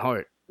broken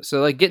heart. So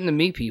like getting to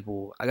meet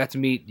people, I got to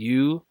meet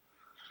you.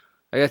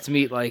 I got to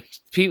meet like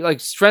people,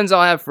 like friends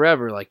I'll have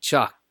forever, like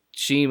Chuck,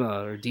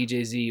 Shima, or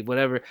DJZ,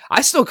 whatever.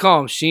 I still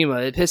call him Shima.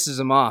 It pisses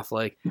him off,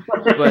 like,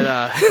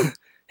 but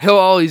he'll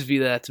always be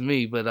that to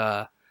me.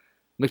 But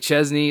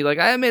McChesney, like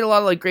I made a lot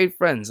of like great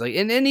friends, like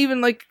and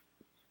even like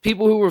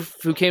people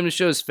who came to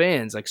show as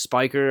fans, like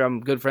Spiker.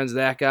 I'm good friends with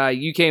that guy.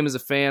 You came as a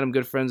fan. I'm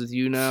good friends with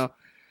you now.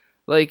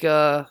 Like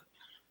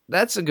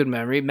that's a good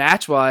memory.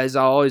 Match wise,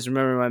 I'll always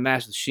remember my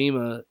match with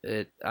Shima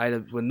with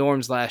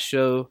Norm's last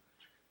show,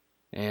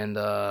 and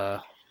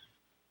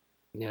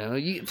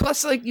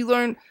plus like you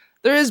learn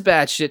there is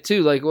bad shit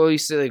too. Like what you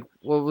say, like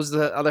what was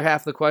the other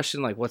half of the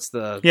question? Like what's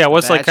the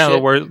What's bad like kind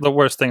shit? of the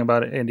worst thing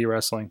about indie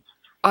wrestling?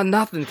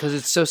 Nothing, because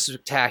it's so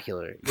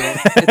spectacular. You know?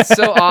 It's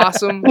so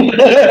awesome.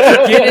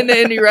 Get into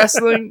indie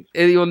wrestling,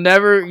 and you'll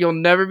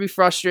never be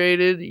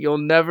frustrated. You'll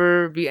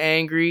never be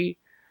angry.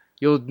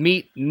 You'll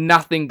meet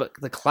nothing but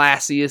the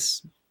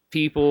classiest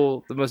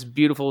people, the most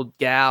beautiful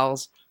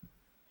gals.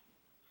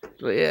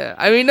 But yeah,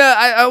 I mean,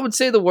 I would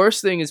say the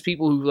worst thing is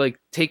people who like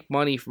take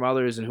money from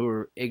others and who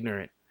are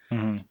ignorant.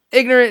 Mm-hmm.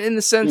 Ignorant in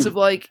the sense of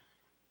like,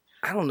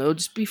 I don't know,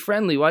 just be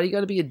friendly. Why do you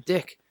got to be a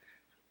dick?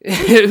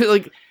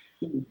 Like,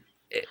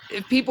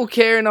 if people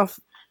care enough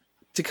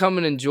to come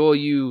and enjoy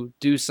you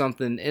do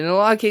something, and in a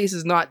lot of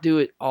cases not do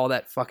it all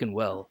that fucking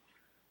well,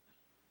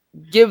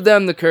 give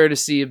them the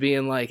courtesy of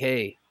being like,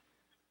 hey,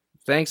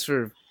 thanks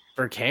for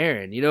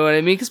caring. You know what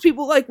I mean? Because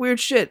people like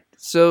weird shit.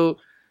 So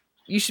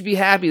you should be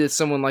happy that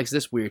someone likes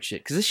this weird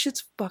shit, because this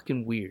shit's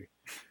fucking weird.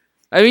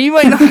 I mean, you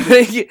might not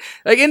think it.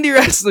 Like, indie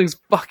wrestling's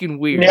fucking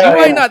weird. Yeah, you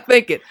might yeah. not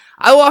think it.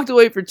 I walked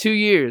away for 2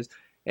 years,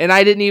 and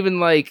I didn't even,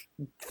 like,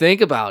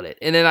 think about it.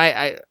 And then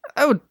I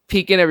would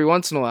peek in every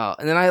once in a while.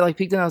 And then I, like,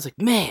 peeked in, and I was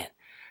like, man,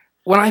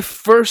 when I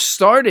first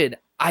started,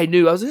 I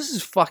knew, this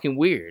is fucking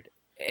weird.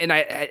 And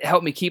it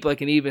helped me keep,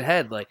 like, an even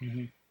head. Like,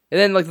 and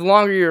then, like, the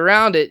longer you're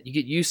around it, you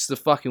get used to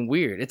the fucking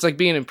weird. It's like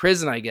being in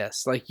prison, I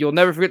guess. Like, you'll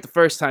never forget the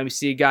first time you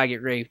see a guy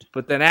get raped.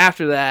 But then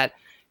after that,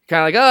 you're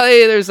kind of like, oh,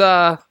 hey, there's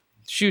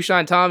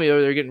Shoeshine Tommy over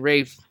there getting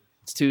raped.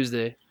 It's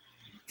Tuesday.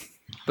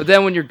 But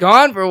then when you're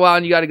gone for a while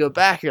and you got to go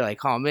back, you're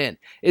like, oh, man,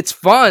 it's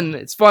fun.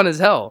 It's fun as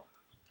hell.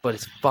 But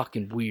it's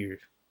fucking weird.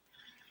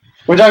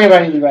 We're talking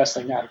about indie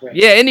wrestling, not rape.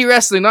 Yeah, indie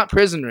wrestling, not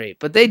prison rape.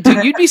 But they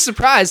do. You'd be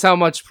surprised how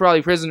much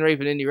probably prison rape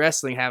and indie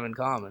wrestling have in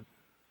common.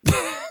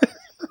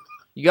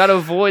 You got to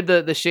avoid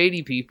the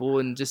shady people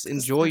and just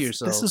enjoy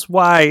yourself. This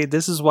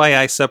is why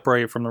I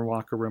separate from the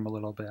locker room a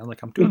little bit. I'm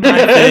like, I'm doing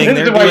my thing,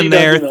 they're doing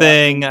their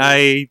thing.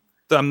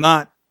 I'm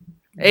not.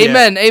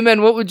 Amen. Yeah.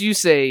 Amen. What would you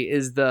say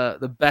is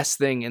the best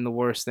thing and the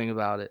worst thing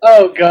about it?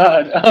 Oh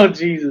God. Oh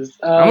Jesus.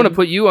 I'm gonna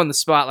put you on the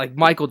spot like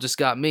Michael just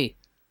got me.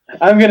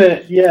 I'm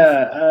gonna.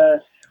 Yeah.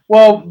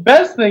 Well,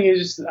 best thing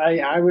is just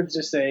I would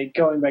just say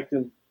going back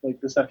to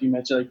like the stuff you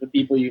mentioned, like the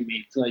people you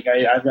meet. So, like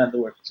I've gotten to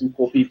work with some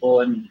cool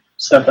people and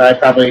stuff that I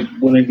probably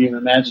wouldn't even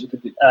imagine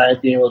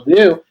I'd be able to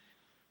do.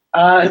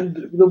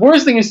 The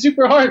worst thing is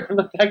super hard from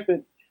the fact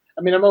that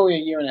I'm only a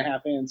year and a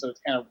half in, so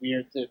it's kind of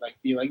weird to like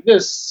be like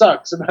this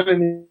sucks about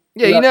it.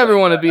 Yeah, you never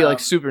want to be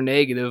like super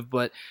negative,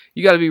 but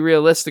you got to be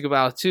realistic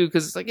about it too,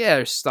 because it's like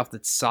there's stuff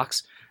that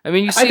sucks. I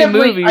mean, you see a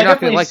movie, you're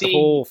not gonna like the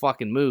whole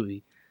fucking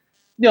movie.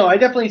 No, I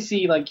definitely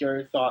see like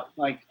your thought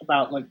like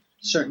about like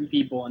certain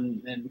people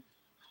and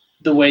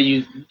the way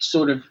you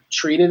sort of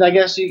treat it, I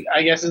guess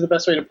is the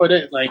best way to put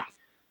it. Like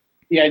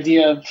the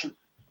idea of,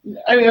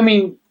 I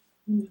mean,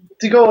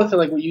 to go with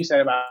like what you said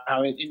about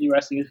how indie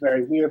wrestling is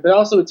very weird, but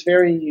also it's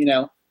very,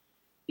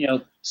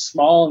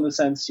 small in the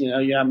sense,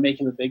 you're not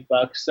making the big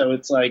bucks. So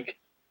it's like,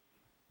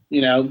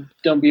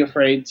 don't be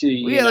afraid to,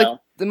 like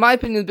in my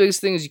opinion, the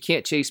biggest thing is you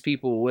can't chase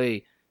people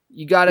away.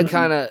 You got to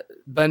kind of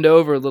bend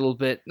over a little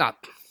bit. Not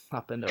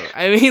bend over.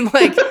 I mean,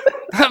 like,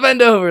 not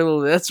bend over a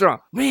little bit. That's wrong.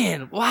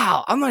 Man,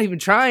 wow. I'm not even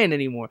trying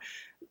anymore.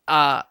 You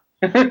got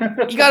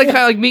to kind of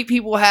like meet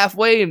people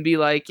halfway and be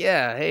like,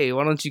 yeah, hey,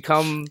 why don't you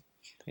come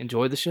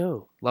enjoy the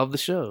show? Love the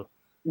show.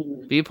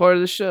 Be a part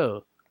of the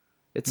show.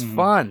 It's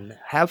fun.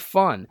 Have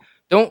fun.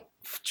 Don't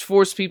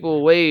force people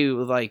away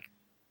with like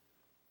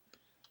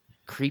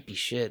creepy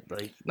shit.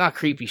 Like, not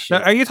creepy shit.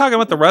 Now, are you talking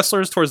about the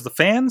wrestlers towards the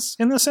fans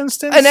in this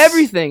instance? And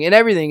everything.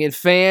 And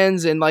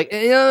fans. And like,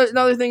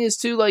 another thing is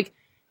too, like,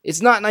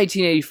 it's not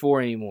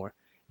 1984 anymore.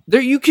 There,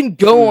 you can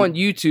go on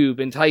YouTube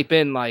and type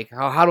in like,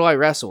 how do I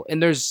wrestle?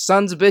 And there's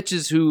sons of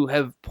bitches who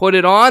have put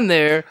it on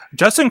there.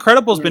 Justin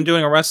Credible's been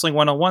doing a wrestling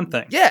 101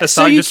 thing. Yeah, that's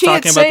so you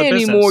can't say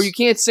anymore. You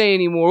can't say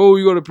anymore. Oh,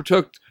 you got to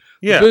protect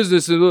the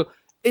business.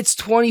 It's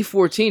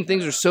 2014.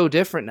 Things are so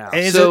different now.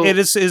 Is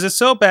it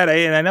so bad?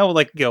 And I know,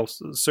 like,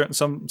 certain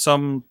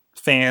some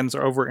fans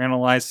are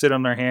overanalyzed, sit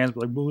on their hands,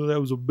 like, well, that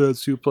was a bad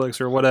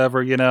suplex or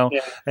whatever,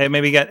 and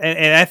maybe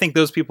and I think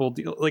those people,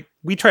 like,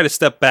 we try to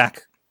step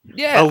back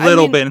a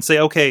little bit and say,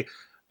 okay,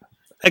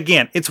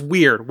 again, it's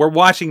weird. We're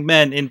watching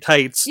men in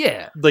tights,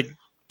 like,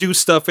 do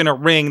stuff in a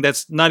ring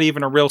that's not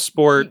even a real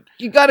sport.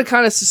 You got to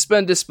kind of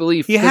suspend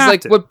disbelief. Because,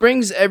 like, what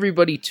brings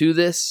everybody to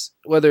this,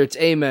 whether it's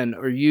Amen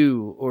or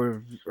you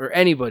or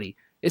anybody,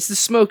 it's the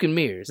smoke and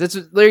mirrors. That's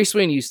what Larry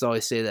Sweeney used to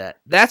always say.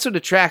 That's what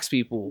attracts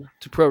people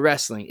to pro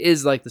wrestling,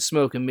 is like the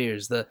smoke and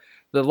mirrors, the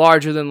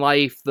larger than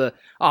life,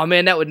 oh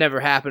man, that would never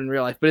happen in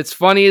real life, but it's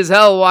funny as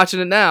hell watching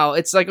it now.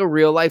 It's like a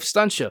real life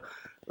stunt show.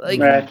 Like,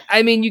 right.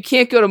 I mean, you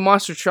can't go to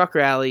Monster Truck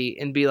Rally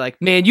and be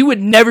like, man, you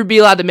would never be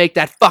allowed to make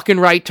that fucking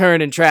right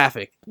turn in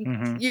traffic.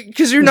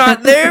 Because you're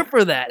not there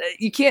for that.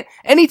 You can't.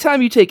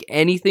 Anytime you take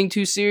anything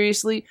too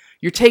seriously,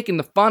 you're taking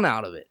the fun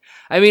out of it.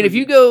 I mean, if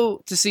you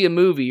go to see a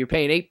movie, you're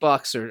paying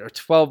 $8 or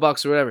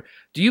 $12 or whatever.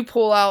 Do you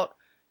pull out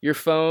your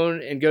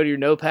phone and go to your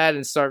notepad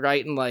and start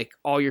writing like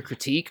all your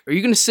critique? Or are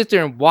you going to sit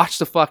there and watch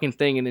the fucking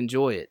thing and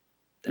enjoy it?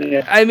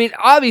 Yeah. I mean,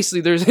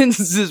 obviously, there's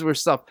instances where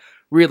stuff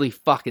really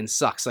fucking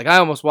sucks. Like, I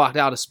almost walked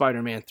out of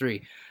Spider-Man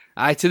 3.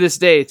 To this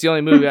day, it's the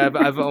only movie I've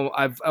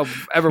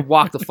ever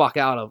walked the fuck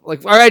out of.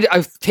 Like,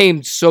 I've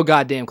came so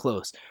goddamn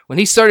close. When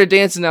he started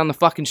dancing down the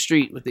fucking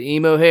street with the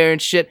emo hair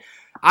and shit,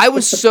 I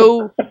was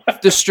so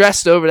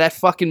distressed over that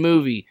fucking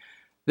movie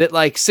that,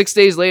 like, 6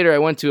 days later, I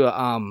went to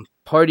a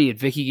party at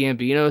Vicky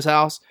Gambino's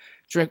house,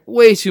 drank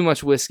way too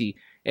much whiskey,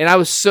 and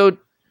I started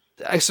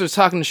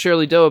talking to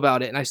Shirley Doe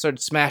about it, and I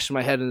started smashing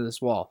my head into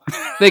this wall,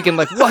 thinking,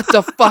 like, what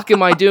the fuck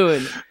am I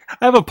doing?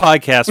 I have a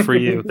podcast for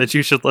you that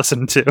you should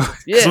listen to.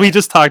 Yeah. We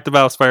just talked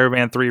about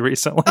Spider-Man 3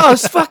 recently. Oh,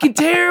 it's fucking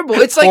terrible.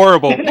 It's like,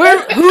 horrible. Who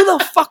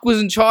the fuck was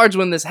in charge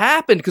when this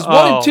happened? Because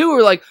 1 and 2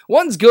 are like,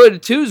 1's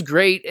good, 2's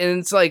great, and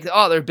it's like,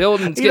 oh, they're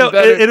building, it's getting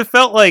better. It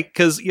felt like,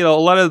 because, a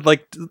lot of,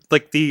 like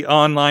the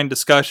online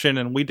discussion,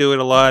 and we do it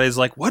a lot, is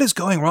like, what is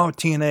going wrong with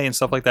TNA and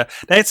stuff like that.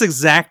 That's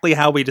exactly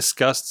how we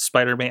discussed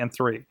Spider-Man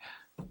 3.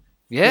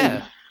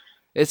 Yeah.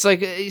 It's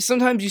like,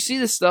 sometimes you see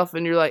this stuff,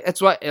 and you're like,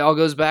 that's why it all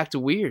goes back to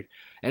weird.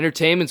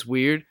 Entertainment's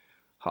weird.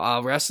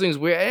 Wrestling's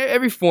weird.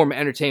 Every form of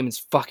entertainment's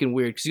fucking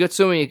weird because you got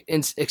so many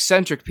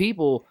eccentric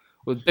people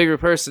with bigger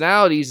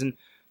personalities, and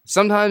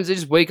sometimes they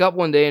just wake up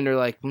one day and they're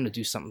like, I'm gonna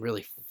do something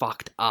really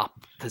fucked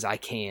up because I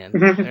can,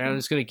 and I'm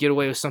just gonna get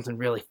away with something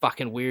really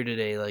fucking weird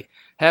today. Like,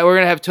 hey, we're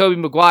gonna have Tobey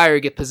Maguire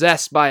get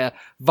possessed by a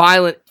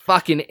violent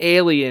fucking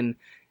alien,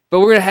 but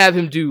we're gonna have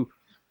him do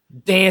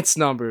dance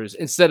numbers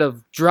instead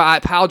of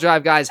pile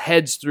drive guys'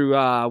 heads through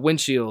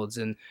windshields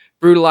and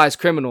brutalize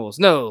criminals.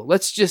 No,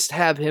 let's just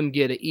have him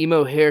get an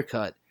emo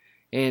haircut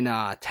and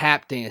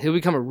tap dance. He'll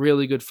become a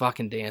really good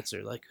fucking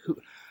dancer. Like,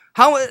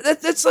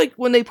 That's like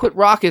when they put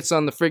rockets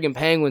on the friggin'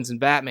 penguins in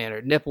Batman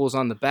or nipples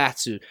on the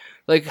Batsuit.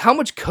 Like, how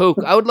much coke?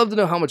 I would love to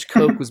know how much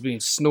coke was being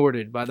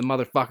snorted by the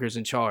motherfuckers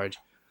in charge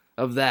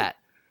of that.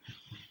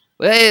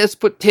 Hey, let's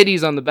put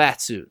titties on the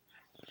Batsuit.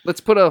 Let's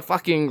put a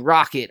fucking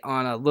rocket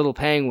on a little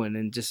penguin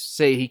and just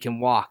say he can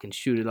walk and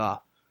shoot it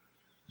off.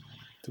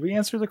 Did we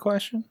answer the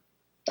question?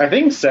 I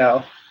think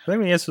so. I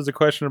think we answered the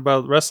question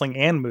about wrestling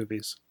and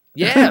movies.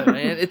 Yeah,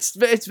 man, it's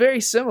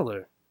very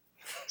similar.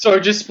 So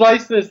just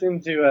splice this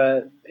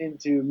into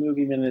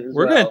movie minute as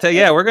We're well.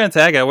 we're gonna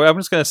tag it. I'm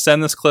just gonna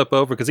send this clip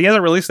over because he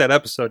hasn't released that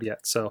episode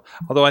yet. So,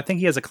 although I think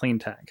he has a clean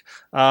tag.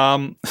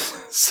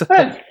 So,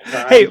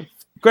 hey,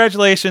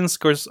 congratulations, of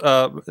course.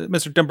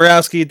 Mr.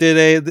 Dombrowski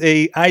did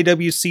a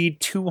IWC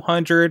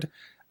 200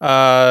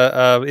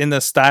 in the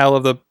style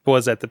of the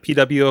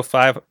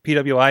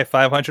PWI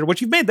 500,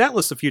 which you've made that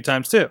list a few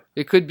times too.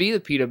 It could be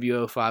the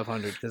PWO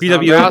 500. Because PWO.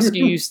 Dombrowski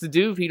used to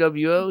do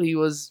PWO. He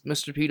was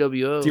Mr.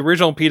 PWO. The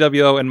original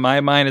PWO in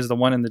my mind is the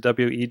one in the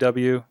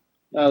WEW.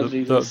 Oh,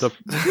 Jesus.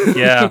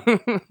 Yeah,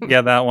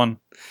 that one.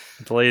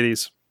 The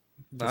ladies.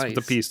 That's Nice.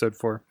 what the P stood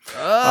for.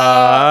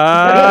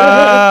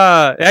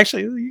 Ah.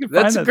 Actually, you can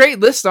find That's a that. great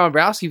list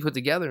Dombrowski put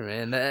together,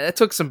 man. That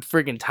took some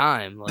friggin'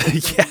 time. Like,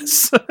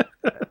 Yes. he's a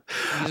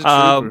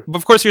trooper. But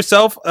of course,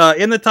 yourself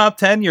in the top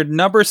 10, you're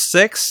number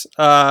 6,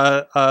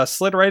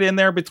 slid right in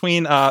there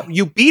between.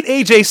 You beat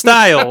AJ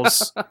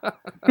Styles,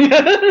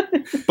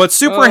 but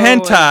Super Oh my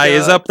Hentai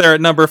is God. up there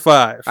at number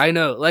 5. I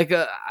know. Like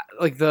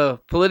the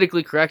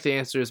politically correct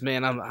answer is,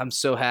 man, I'm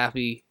so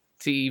happy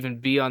to even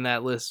be on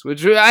that list.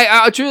 Which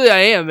I truly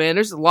am, man.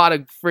 There's a lot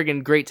of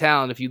friggin' great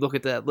talent if you look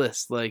at that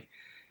list. Like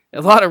a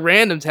lot of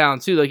random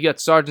talent too. Like you got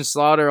Sergeant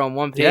Slaughter on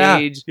one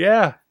page.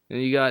 Yeah.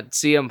 And you got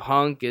CM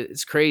Punk.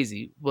 It's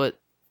crazy, but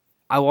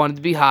I wanted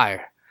to be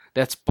higher.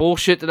 That's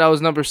bullshit that I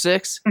was number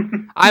 6.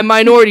 I'm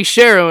minority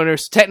share owner,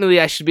 so technically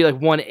I should be like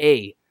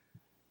 1A.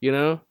 You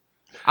know?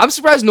 I'm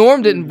surprised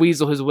Norm didn't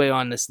weasel his way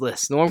on this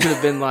list. Norm could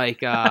have been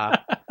like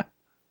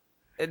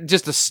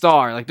just a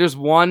star. Like there's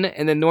 1,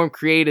 and then Norm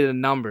created a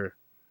number.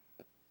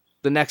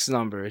 The next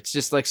number. It's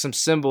just like some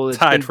symbol that's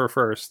Tied been for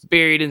first.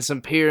 buried in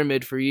some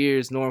pyramid for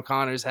years. Norm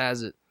Connors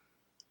has it.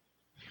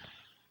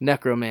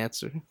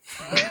 Necromancer.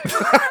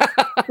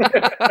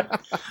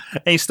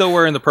 And he's still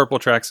wearing the purple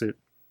tracksuit.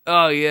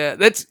 Oh yeah,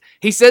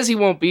 he says he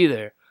won't be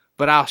there,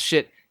 but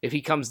shit, if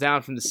he comes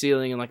down from the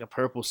ceiling in like a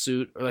purple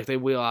suit or like they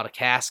wheel out a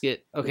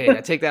casket. Okay,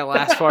 I take that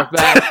last part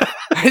back.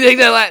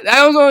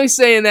 I was only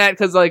saying that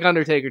because like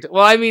Undertaker.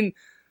 Well, I mean,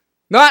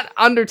 not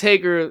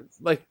Undertaker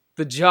like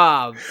the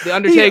job, the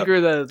Undertaker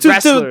the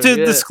wrestler. To yeah.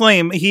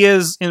 disclaim, he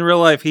is in real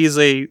life. He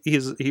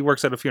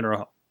works at a funeral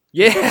home.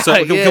 Yeah, So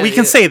yeah, we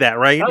can say that,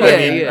 right? Oh, I yeah,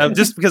 mean, yeah.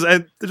 just because I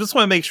just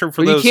want to make sure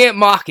for But those. you can't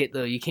mock it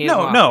though. You can't.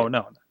 mock No.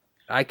 it.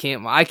 I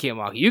can't mock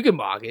it. You can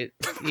mock it.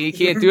 He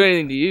can't do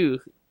anything to you.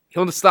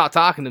 He'll just stop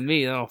talking to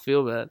me. I don't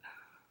feel bad.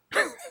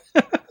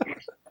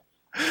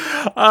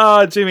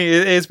 Jimmy,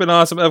 it's been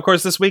awesome. Of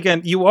course, this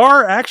weekend you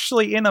are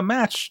actually in a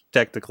match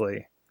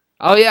technically.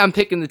 Oh yeah, I'm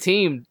picking the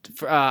team.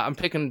 I'm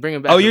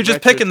bringing back. Oh, the you're just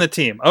retro- picking the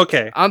team.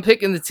 Okay. I'm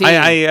picking the team.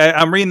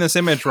 I'm reading this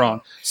image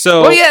wrong.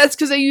 So. Oh yeah, it's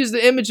because they used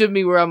the image of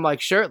me where I'm like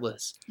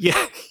shirtless.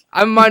 Yeah.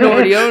 I'm a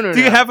minority owner. Do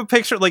you now. have a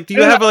picture? Like, do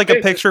you have like a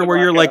picture where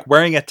you're like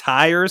wearing a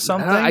tie or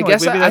something? I Like,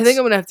 guess maybe I think that's-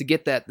 I'm gonna have to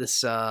get that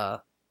this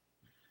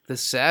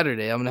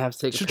Saturday. I'm gonna have to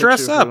take. You a should picture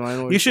dress for up. the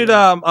minority You should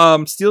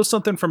owner. steal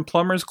something from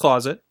Plumber's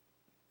Closet.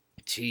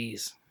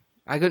 Jeez,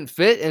 I couldn't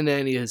fit into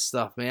any of his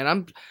stuff,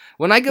 man.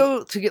 When I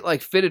go to get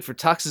like fitted for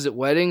tuxes at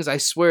weddings, I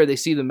swear they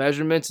see the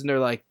measurements and they're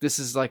like, "This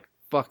is like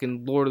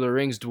fucking Lord of the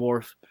Rings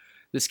dwarf.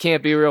 This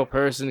can't be a real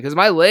person." Because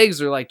my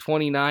legs are like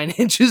 29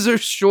 inches or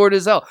short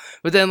as hell,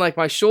 but then like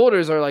my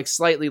shoulders are like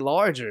slightly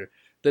larger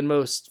than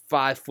most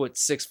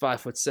 5'6",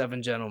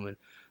 5'7" gentlemen.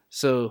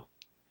 So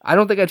I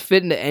don't think I'd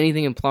fit into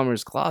anything in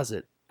Plumber's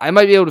Closet. I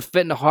might be able to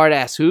fit into hard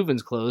ass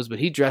Hooven's clothes, but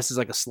he dresses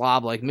like a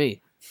slob like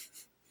me.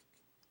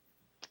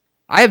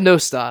 I have no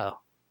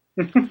style.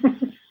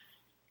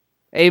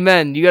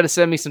 Amen. You got to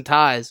send me some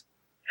ties.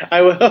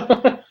 I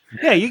will.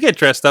 Yeah, you get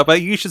dressed up.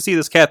 You should see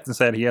this captain's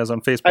hat he has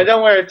on Facebook. I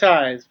don't wear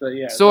ties, but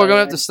yeah. So we're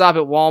gonna have to stop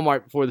at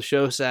Walmart before the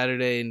show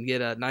Saturday and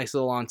get a nice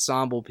little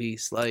ensemble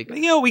piece. Like,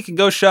 You know, we can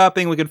go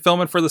shopping. We can film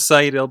it for the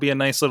site. It'll be a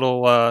nice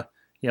little.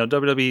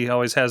 WWE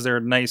always has their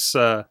nice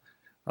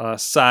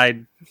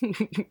side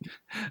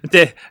a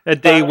day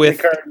Behind with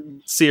the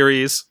curtain.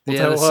 series.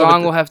 yeah, the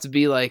song will have to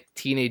be like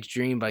 "Teenage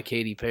Dream" by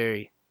Katy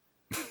Perry,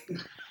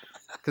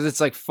 because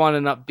it's like fun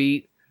and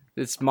upbeat.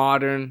 It's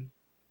modern.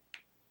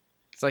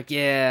 It's like,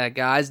 yeah,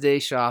 guys' day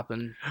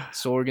shopping.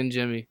 Sorg and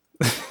Jimmy.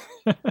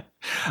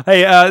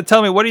 Hey,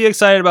 tell me, what are you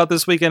excited about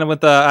this weekend with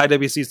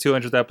IWC's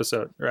 200th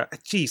episode?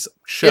 Jeez,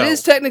 show. It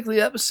is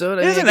technically episode.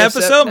 It is think an I guess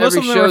episode. Most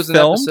every of them are show's an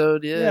filmed.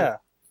 episode. Yeah.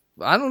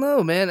 I don't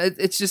know, man.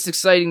 It's just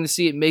exciting to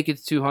see it make it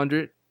to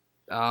 200.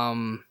 I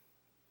don't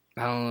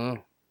know.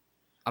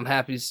 I'm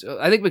happy.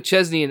 I think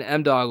McChesney and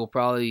M-Dog will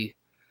probably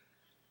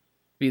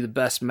be the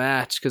best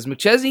match because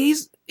McChesney,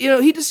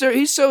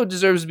 he so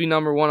deserves to be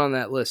number 1 on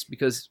that list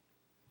because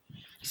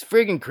he's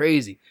friggin'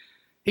 crazy.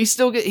 he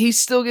still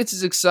gets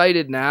as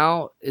excited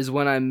now as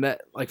when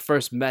I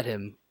first met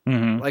him.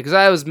 Mm-hmm. Like, cause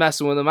I was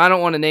messing with him. I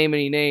don't want to name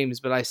any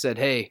names, but I said,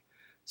 "Hey,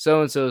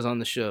 so and so's on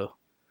the show.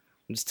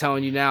 I'm just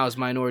telling you now, as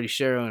minority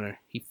share owner,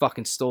 he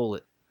fucking stole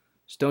it.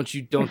 Just don't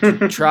you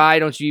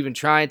even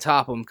try and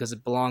top him because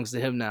it belongs to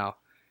him now."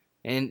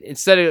 And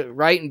instead of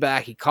writing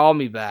back, he called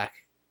me back,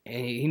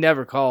 and he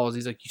never calls.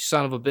 He's like, "You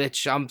son of a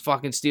bitch, I'm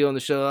fucking stealing the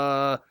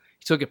show."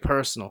 He took it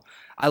personal.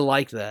 I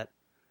like that.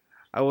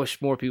 I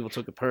wish more people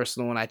took it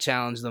personal when I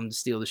challenge them to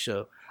steal the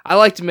show. I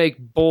like to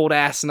make bold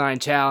asinine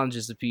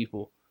challenges to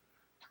people.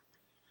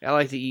 I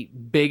like to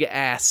eat big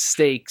ass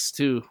steaks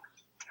too.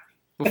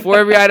 Before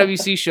every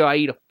IWC show, I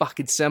eat a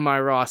fucking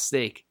semi-raw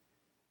steak.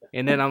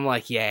 And then I'm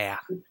like, yeah.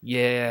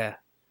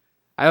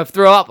 I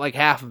throw up like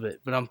half of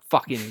it, but I'm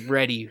fucking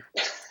ready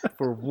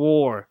for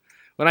war.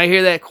 When I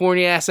hear that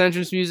corny ass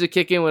entrance music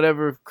kick in,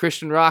 whatever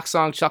Christian rock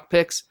song Chuck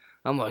picks,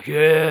 I'm like,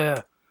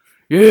 yeah,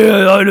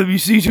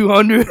 IWC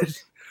 200.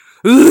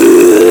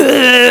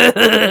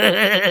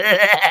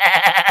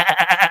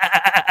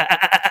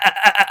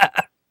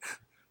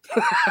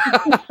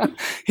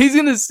 He's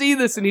gonna see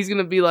this and he's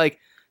gonna be like,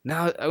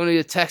 now I'm gonna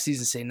get a text. He's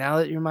gonna say, now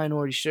that you're a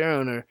minority share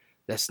owner,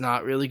 that's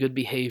not really good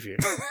behavior.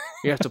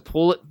 You have to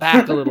pull it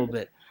back a little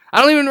bit.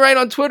 I don't even write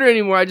on Twitter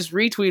anymore. I just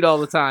retweet all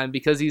the time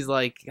because he's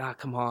like,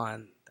 come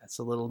on, that's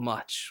a little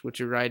much what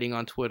you're writing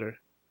on Twitter.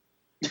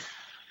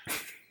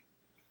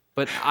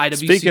 But IWC.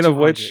 Speaking of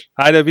which,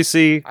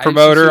 IWC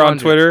promoter on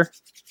Twitter.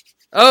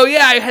 Oh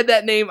yeah, I had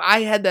that name.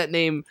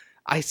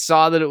 I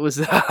saw that it was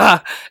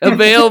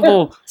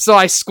available, so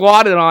I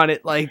squatted on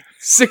it like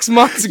 6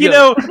 months ago. You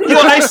know,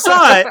 I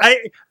saw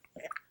it.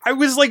 I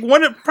was like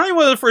probably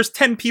one of the first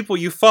 10 people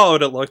you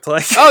followed. It looked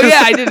like. Oh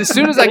yeah, I did. As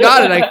soon as I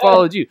got it, I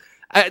followed you.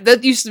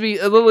 That used to be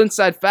a little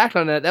inside fact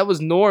on that. That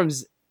was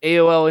Norm's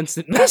AOL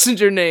Instant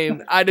Messenger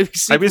name.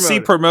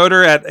 IWC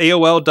promoter at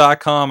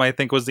AOL.com, I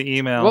think was the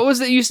email. What was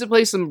it? Used to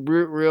play some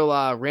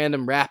real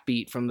random rap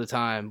beat from the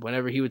time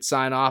whenever he would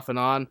sign off and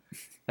on.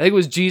 I think it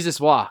was Jesus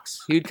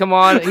Walks. He'd come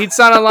on, he'd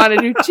sign online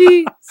and do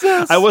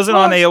Jesus. I wasn't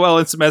on AOL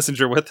Instant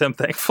Messenger with him,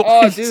 thankfully.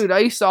 Oh, dude, I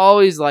used to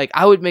always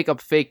I would make up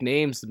fake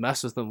names to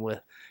mess with them with.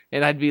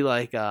 And I'd be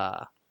like, when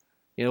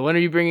are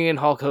you bringing in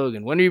Hulk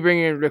Hogan? When are you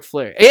bringing in Ric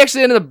Flair? He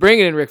actually ended up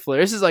bringing in Ric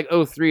Flair. This is like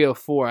 03,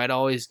 04. I'd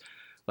always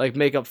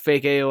make up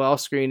fake AOL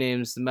screen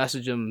names to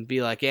message him and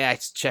be like, yeah,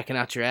 it's checking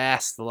out your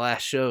ass the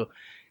last show.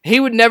 He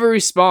would never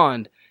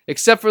respond,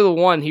 except for the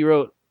one he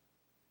wrote,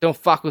 "Don't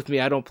fuck with me,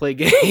 I don't play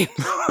games."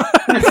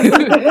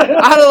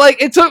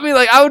 It took me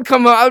I would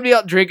come home, I would be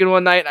out drinking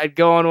one night, and I'd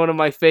go on one of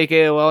my fake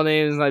AOL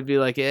names, and I'd be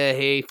like, yeah,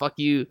 hey, fuck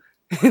you.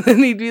 And then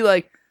he'd be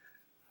like,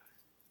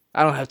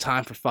 I don't have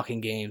time for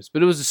fucking games.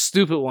 But it was a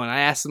stupid one.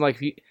 I asked him,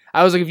 if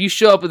you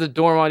show up at the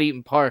Dormont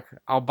Eaton Park,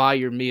 I'll buy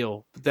your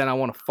meal. But then I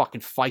want to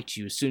fucking fight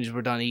you as soon as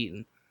we're done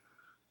eating.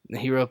 And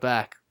he wrote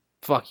back,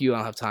 fuck you, I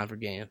don't have time for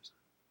games.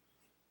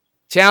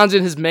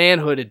 Challenging his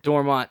manhood at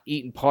Dormont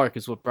Eaton Park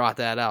is what brought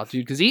that out,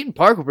 dude. Because Eaton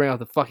Park will bring out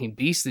the fucking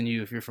beast in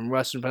you if you're from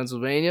Western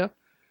Pennsylvania.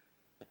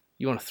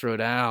 You want to throw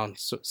down.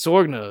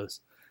 Sorg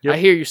knows. Yep. I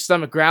hear your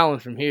stomach growling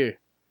from here.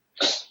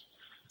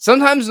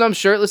 Sometimes when I'm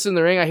shirtless in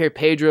the ring, I hear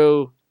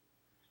Pedro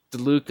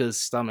DeLuca's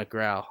stomach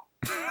growl.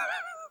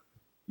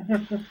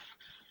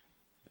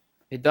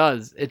 It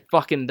does. It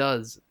fucking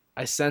does.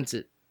 I sense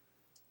it.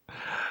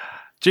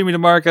 Jimmy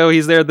DeMarco,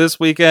 he's there this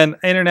weekend.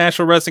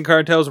 International Wrestling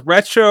Cartel's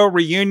Retro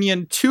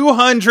Reunion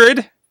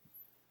 200.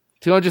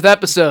 200th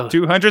episode.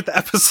 200th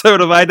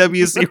episode of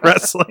IWC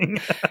Wrestling.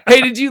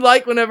 Hey, did you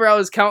like whenever I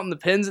was counting the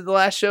pins at the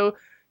last show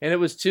and it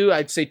was 2?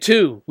 I'd say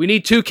 2. We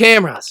need 2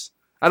 cameras.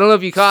 I don't know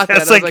if you caught that.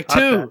 I was like,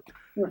 2.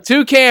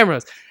 2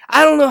 cameras.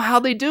 I don't know how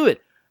they do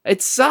it.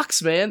 It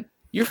sucks, man.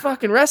 You're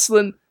fucking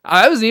wrestling.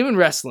 I wasn't even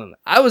wrestling.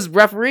 I was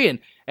refereeing.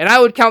 And I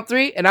would count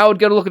 3, and I would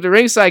go to look at the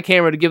ringside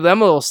camera to give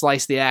them a little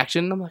slice of the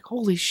action. And I'm like,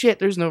 holy shit,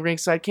 there's no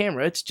ringside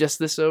camera. It's just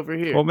this over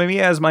here. Well, maybe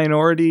as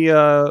minority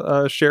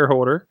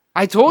shareholder.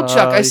 I told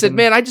Chuck, I said,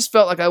 man, I just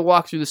felt like I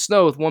walked through the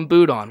snow with one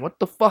boot on. What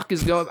the fuck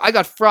is going on? I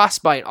got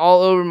frostbite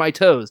all over my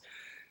toes.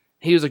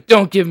 He was like,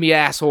 don't give me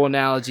asshole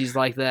analogies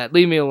like that.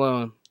 Leave me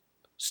alone.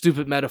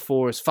 Stupid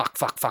metaphors. Fuck.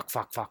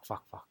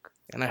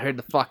 And I heard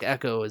the fuck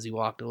echo as he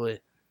walked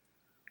away.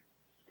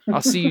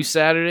 I'll see you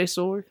Saturday,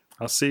 Sorg.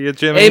 I'll see you,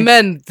 Jimmy.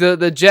 Amen.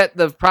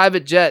 The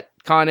private jet,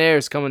 Con Air,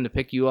 is coming to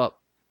pick you up.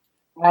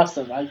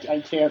 Awesome. I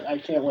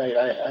can't wait.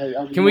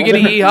 Can we get a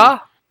yeehaw?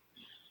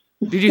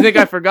 Did you think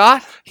I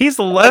forgot? He's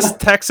the less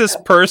Texas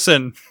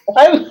person.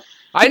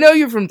 I know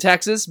you're from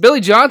Texas.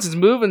 Billy Johnson's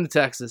moving to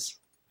Texas.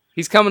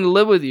 He's coming to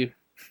live with you.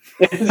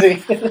 Is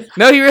he?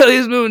 No, he really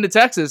is moving to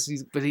Texas.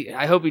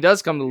 I hope he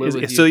does come to live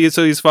with you.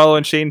 So he's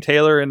following Shane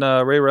Taylor and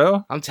Ray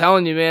Rowe? I'm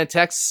telling you, man,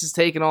 Texas is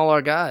taking all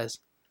our guys.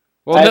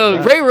 Well,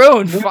 no, Ray Rowe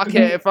and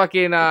fucking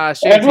Shane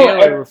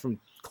Taylor were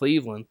from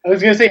Cleveland. I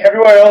was going to say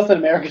everywhere else in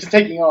America is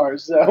taking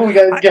ours, so we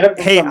got to get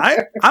him.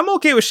 I'm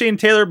okay with Shane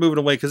Taylor moving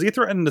away because he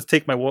threatened to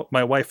take my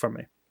wife from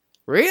me.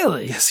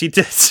 Really? Yes, he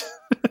did.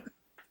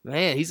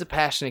 Man, he's a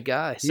passionate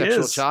guy.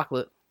 Sexual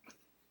chocolate.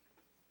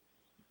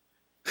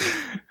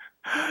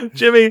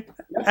 Jimmy,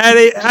 at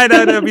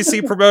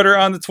IWC Promoter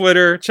on the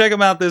Twitter. Check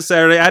them out this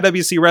Saturday.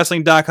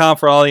 IWCWrestling.com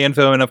for all the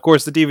info. And, of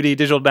course, the DVD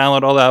digital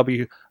download. All that will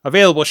be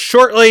available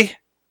shortly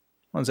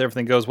once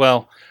everything goes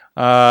well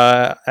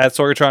at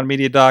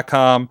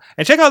SorgatronMedia.com.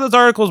 And check out those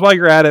articles while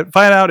you're at it.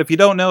 Find out if you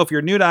don't know, if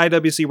you're new to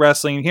IWC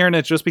Wrestling, hearing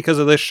it just because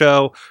of this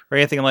show or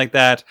anything like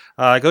that,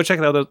 go check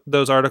out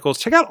those articles.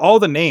 Check out all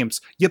the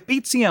names. You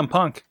beat CM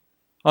Punk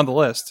on the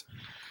list.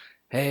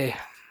 Hey,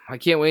 I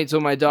can't wait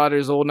until my daughter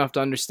is old enough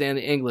to understand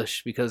the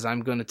English because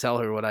I'm going to tell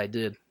her what I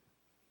did.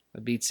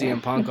 I beat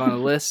CM Punk on a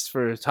list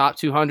for top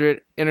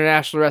 200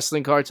 International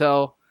Wrestling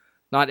Cartel,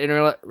 not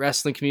Internet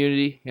Wrestling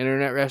Community,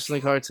 Internet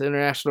Wrestling Cartel,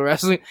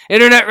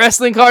 Internet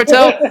Wrestling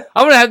Cartel.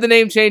 I'm going to have the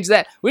name change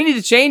that. We need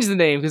to change the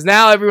name because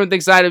now everyone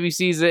thinks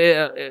IWC is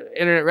the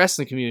Internet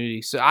Wrestling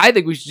Community. So I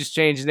think we should just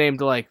change the name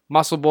to like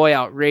Muscle Boy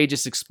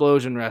Outrageous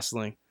Explosion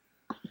Wrestling.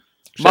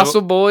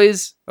 Muscle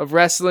Boys of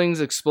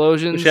Wrestling's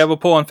Explosions. We should have a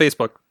poll on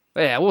Facebook.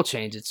 Yeah, we'll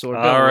change it. Sort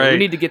of. All right. We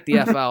need to get the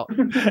F out.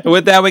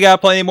 With that, we got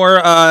plenty more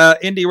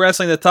indie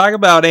wrestling to talk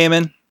about,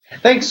 Eamon.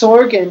 Thanks,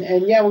 Sorg.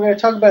 And yeah, we're going to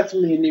talk about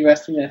some of the indie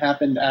wrestling that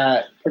happened,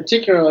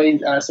 particularly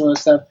some of the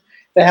stuff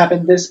that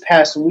happened this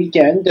past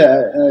weekend,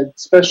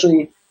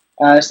 especially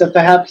stuff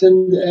that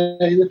happened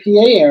in the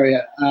PA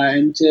area.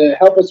 And to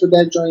help us with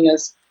that, joining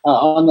us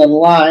on the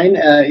line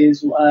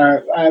is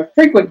our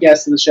frequent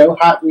guest of the show,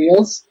 Hot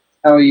Wheels.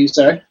 How are you,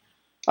 sir?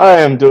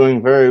 I am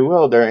doing very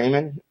well there,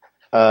 Eamon.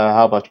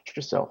 How about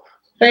yourself?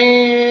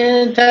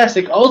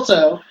 Fantastic.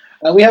 Also,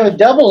 we have a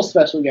double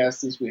special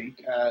guest this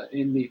week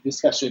in the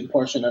discussion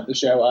portion of the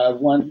show. The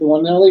one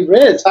and only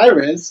Riz. Hi,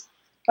 Riz.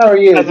 How are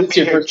you? This is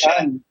your first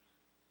time.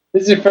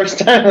 This is your first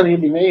time on the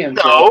Indie Mayhem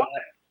show. No.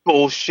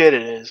 Bullshit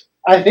it is.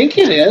 I think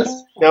it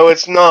is. No,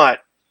 it's not.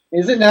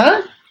 Is it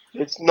not?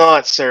 It's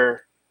not,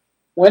 sir.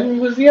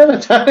 When was the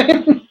other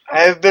time?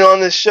 I have been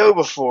on this show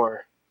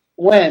before.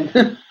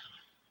 When?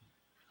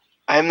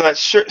 I'm not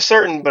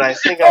certain, but I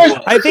think I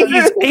will. I think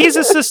he's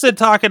assisted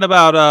talking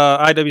about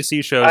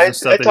IWC shows and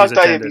stuff. I talked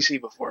to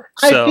IWC before.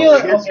 I feel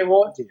like, okay,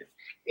 well,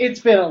 it's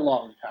been a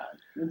long time.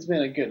 It's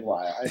been a good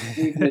while.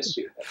 We've missed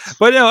you.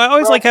 But no, I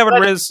always like having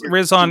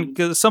Riz on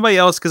because somebody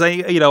else, because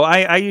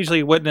I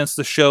usually witness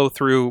the show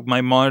through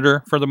my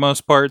monitor for the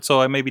most part, so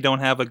I maybe don't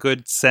have a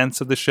good sense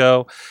of the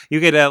show.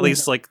 You get at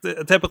least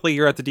typically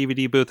you're at the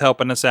DVD booth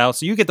helping us out,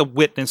 so you get to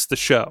witness the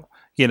show.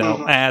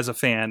 As a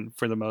fan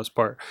for the most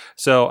part.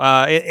 So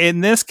in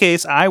this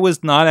case, I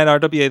was not at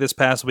RWA this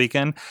past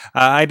weekend.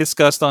 I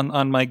discussed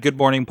on my Good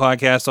Morning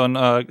podcast on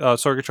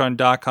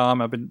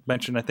Sorgatron.com. I've been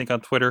mentioned, I think, on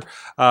Twitter.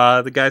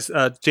 The guys,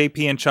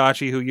 JP and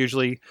Chachi, who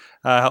usually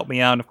help me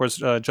out, and of course,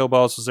 Joe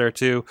Balls was there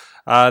too.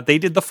 They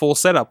did the full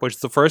setup, which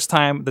is the first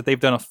time that they've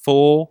done a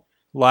full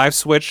live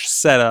switch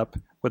setup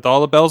with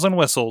all the bells and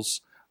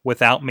whistles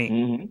without me.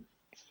 Mm-hmm.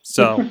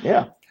 So,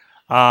 yeah.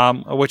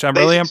 Which I'm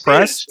really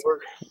impressed.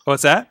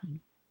 What's that?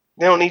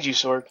 They don't need you,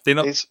 Sorg. They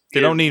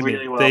don't need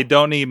me. Well. They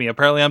don't need me.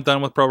 Apparently, I'm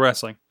done with pro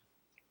wrestling.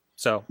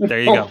 So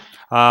there you go.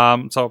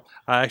 So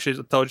I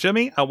actually told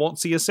Jimmy I won't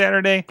see you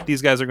Saturday.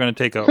 These guys are going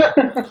to take over.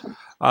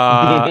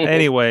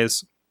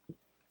 Anyways,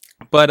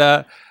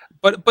 but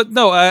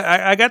no,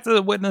 I got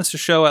to witness the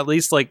show at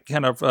least, like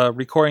kind of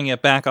recording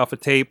it back off a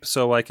tape,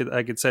 so I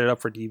could set it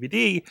up for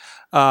DVD.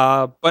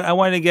 But I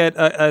wanted to get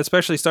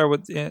especially start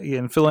with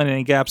and fill in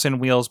any gaps in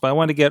Wheels. But I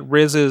wanted to get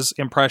Riz's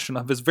impression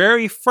of his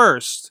very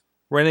first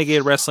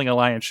Renegade Wrestling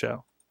Alliance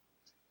show.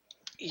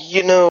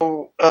 This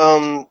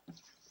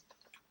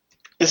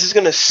is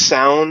gonna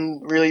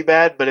sound really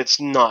bad, but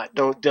it's not.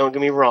 Don't get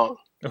me wrong.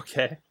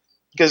 Okay.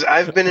 Because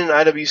I've been in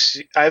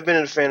IWC. I've been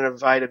a fan of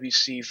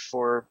IWC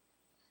for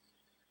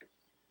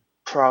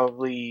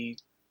probably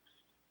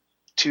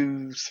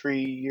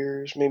 2-3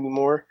 years, maybe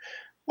more.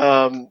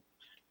 Holy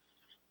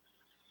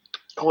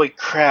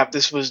crap!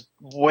 This was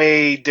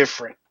way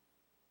different.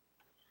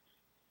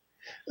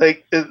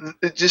 Like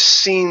it just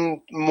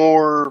seemed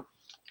more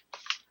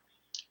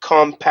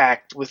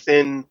compact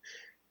within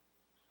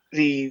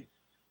the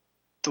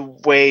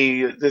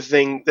way the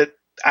thing that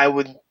I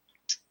would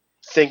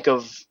think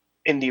of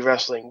indie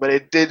wrestling, but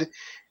it did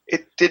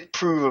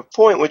prove a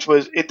point, which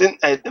was it didn't.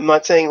 I'm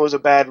not saying it was a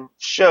bad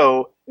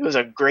show. It was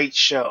a great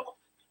show.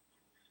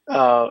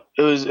 It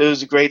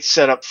was a great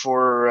setup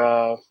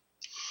for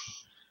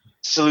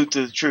Salute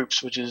to the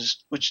Troops, which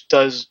looks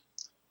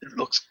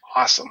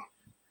awesome.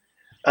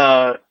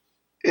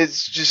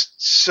 It's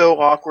just so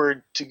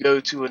awkward to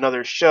go to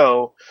another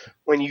show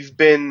when you've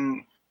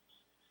been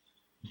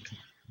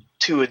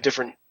to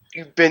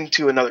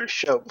another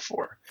show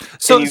before.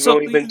 So you've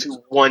only been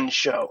to one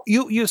show.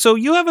 So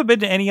you haven't been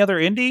to any other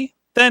indie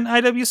than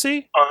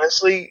IWC?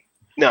 Honestly,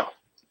 no.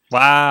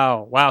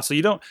 Wow. So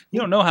you don't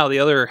know how the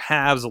other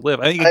halves live.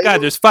 I mean,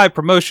 there's 5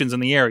 promotions in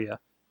the area.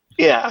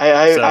 Yeah,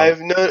 I've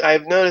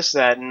noticed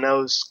that, and I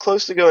was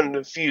close to going to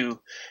a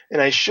few,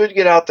 and I should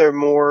get out there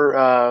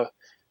more.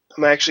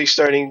 I'm actually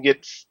starting to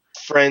get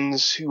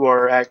friends who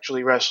are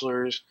actually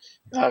wrestlers,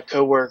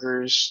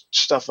 co-workers,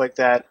 stuff like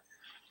that.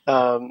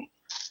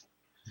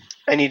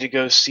 I need to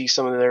go see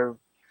some of their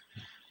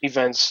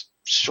events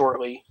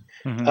shortly.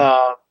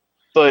 Mm-hmm.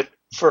 But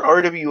for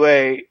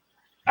RWA,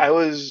 I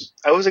was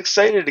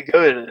excited to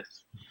go to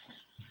this,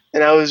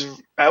 and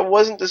I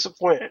wasn't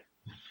disappointed.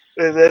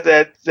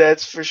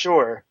 That's for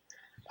sure.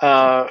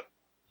 I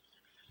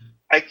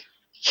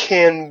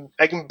can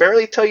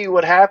barely tell you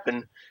what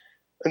happened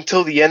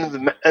until the end of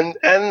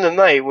the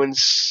night when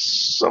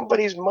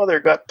somebody's mother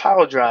got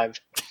pile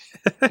drived.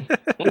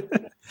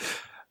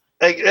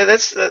 Like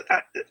that's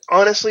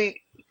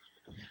honestly,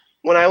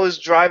 when I was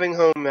driving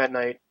home that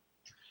night,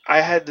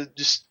 I had to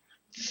just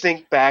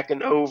think back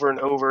and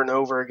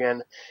over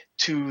again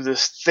to the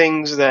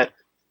things that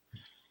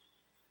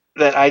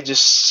I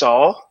just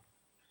saw,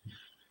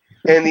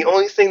 and the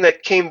only thing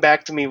that came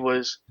back to me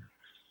was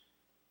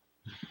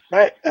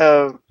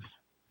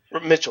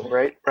Mitchell,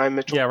 right? Ryan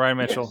Mitchell. Yeah, Ryan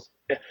Mitchell.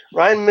 Yeah.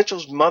 Ryan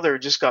Mitchell's mother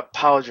just got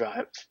pile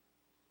drived.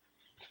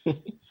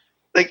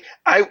 Like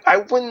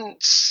I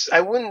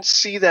wouldn't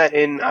see that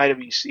in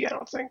IWC. I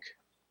don't think.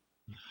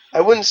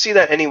 I wouldn't see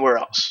that anywhere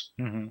else.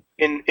 Mm-hmm.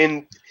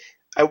 In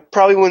I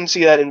probably wouldn't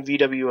see that in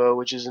VWO,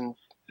 which is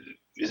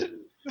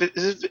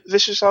it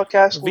Vicious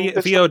Outcast?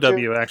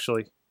 VOW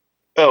actually.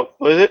 Oh,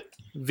 was it?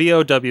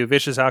 VOW,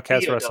 Vicious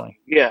Outcast VOW. Wrestling.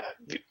 Yeah,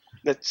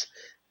 that's.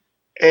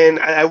 And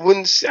I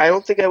wouldn't. I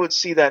don't think I would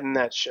see that in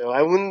that show.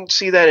 I wouldn't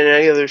see that in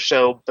any other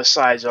show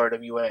besides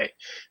RWA,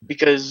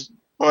 because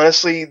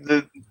honestly,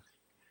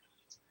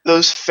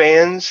 those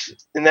fans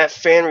and that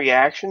fan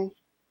reaction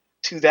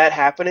to that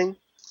happening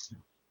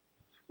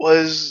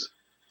was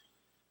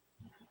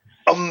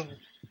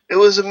it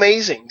was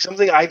amazing.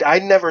 Something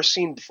I'd never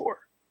seen before.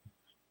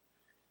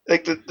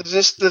 Like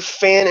the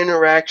fan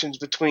interactions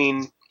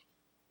between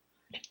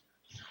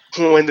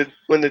when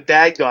the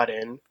dad got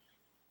in,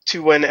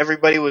 to when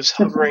everybody was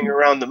hovering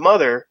around the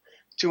mother,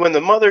 to when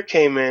the mother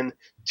came in,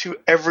 to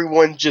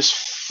everyone just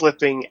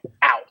flipping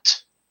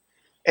out.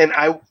 And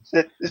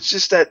it's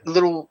just that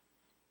little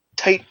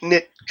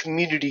tight-knit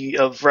community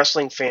of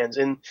wrestling fans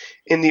in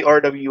the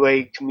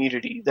RWA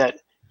community that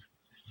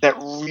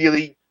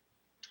really,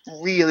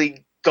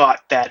 really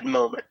got that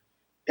moment.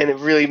 And it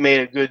really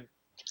made a good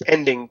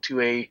ending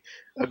to a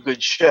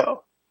good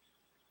show.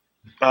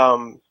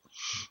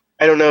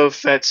 I don't know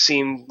if that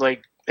seemed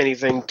like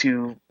anything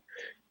to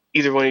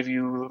either one of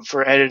you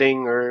for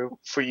editing, or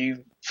for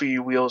you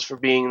Wheels for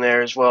being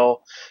there as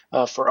well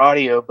for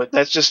audio, but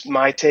that's just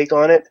my take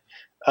on it.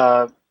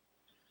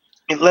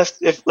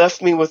 It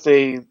left me with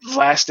a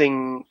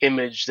lasting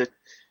image that,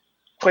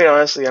 quite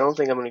honestly, I don't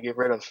think I'm going to get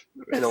rid of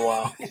in a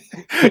while.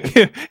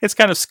 It's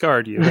kind of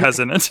scarred you,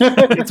 hasn't it?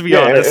 To be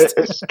honest,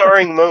 a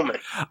scarring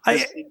moment.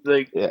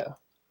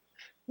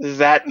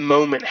 That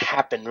moment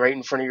happened right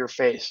in front of your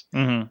face,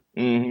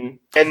 mm-hmm.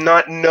 and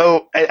not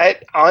know. I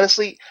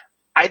honestly,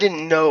 I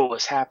didn't know it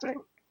was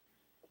happening,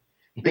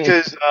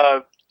 because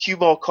Cue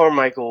Ball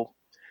Carmichael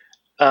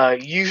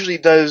usually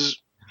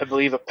does, I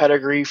believe, a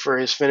pedigree for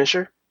his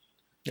finisher.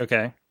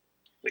 Okay.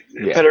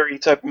 Pedigree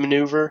type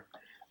maneuver.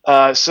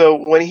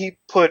 So when he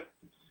put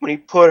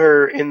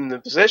her in the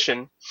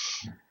position,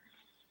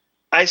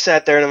 I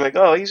sat there and I'm like,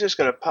 oh, he's just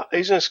gonna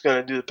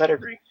do the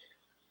pedigree.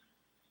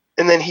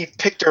 And then he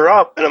picked her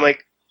up, and I'm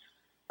like,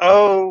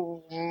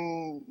 oh,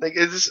 like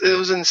it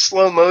was in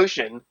slow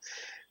motion,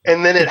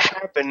 and then it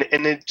happened,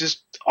 and it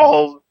just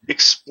all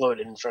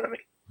exploded in front of me.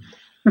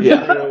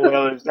 Yeah,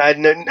 I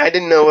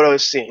didn't know what I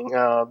was seeing.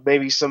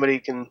 Maybe somebody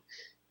can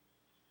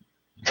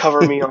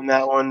cover me on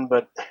that one,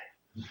 but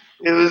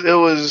it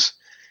was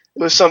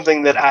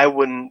something that I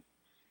would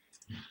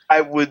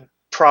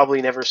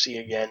probably never see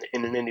again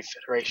in an indie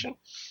federation.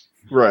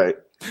 Right.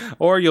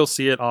 Or you'll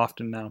see it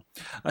often now.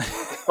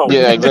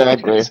 Yeah,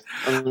 exactly.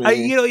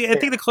 I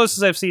think the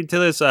closest I've seen to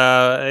this,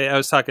 I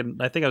was talking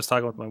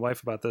with my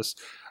wife about this.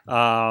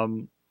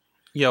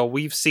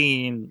 We've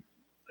seen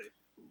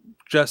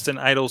Justin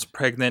Idol's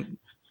pregnant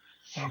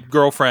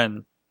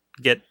girlfriend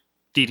get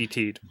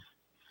DDT'd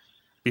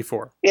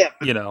before. Yeah.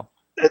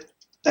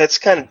 That's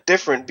kind of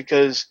different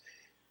because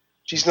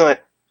she's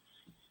not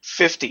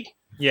 50.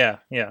 Yeah.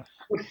 Yeah.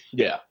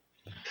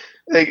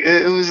 Like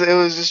it was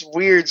just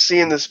weird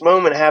seeing this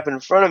moment happen in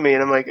front of me,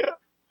 and I'm like,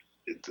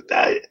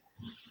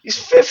 he's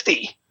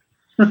 50.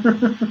 And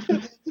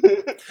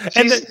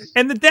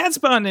the dad's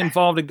been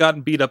involved and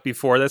gotten beat up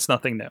before. That's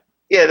nothing new.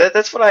 Yeah,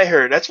 that's what I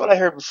heard. That's what I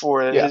heard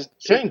before. Yeah,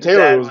 Shane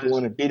Taylor was the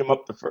one that beat him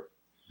up the first.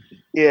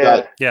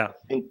 Yeah.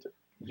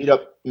 Beat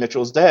up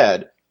Mitchell's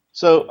dad.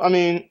 So, I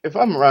mean, if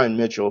I'm Ryan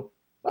Mitchell,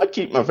 I'd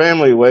keep my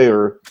family away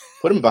or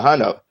put him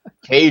behind a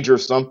cage or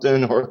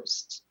something, or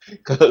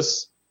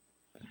because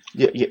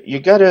you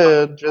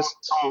gotta just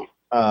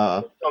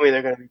tell me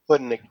they're gonna be put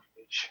in the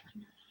cage.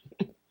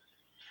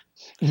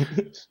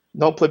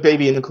 Don't put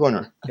baby in the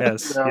corner.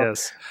 Yes, No.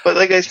 yes. But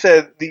like I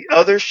said, the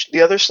other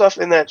stuff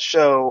in that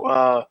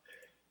show,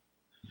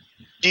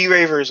 G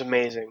Raver is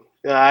amazing.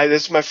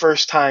 This is my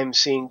first time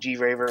seeing G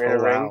Raver in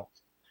a ring.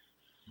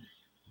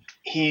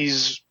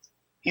 He's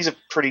a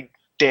pretty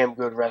damn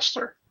good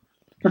wrestler.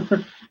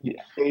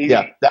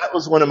 Yeah, that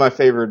was one of my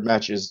favorite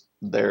matches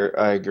there.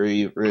 I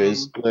agree,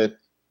 Riz. But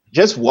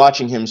just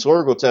watching him,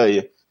 Sorg will tell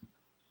you,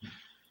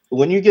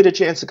 when you get a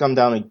chance to come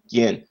down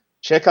again,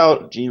 check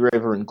out G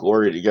Raver and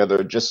Glory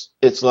together. Just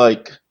it's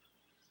like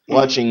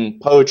watching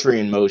poetry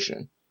in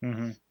motion.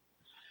 Mm-hmm.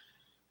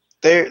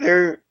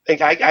 They're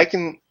like I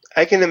can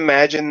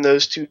imagine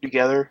those two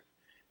together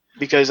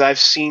because I've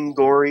seen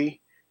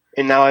Gory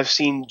and now I've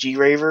seen G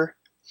Raver,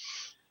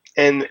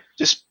 and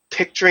just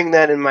picturing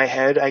that in my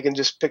head, I can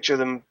just picture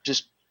them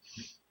just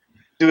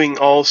doing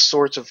all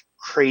sorts of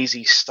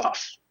crazy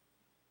stuff.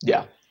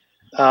 Yeah.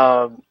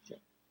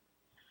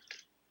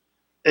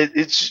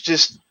 It's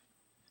just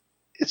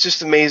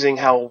amazing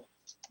how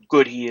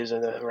good he is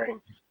in the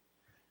ring.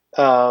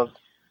 Other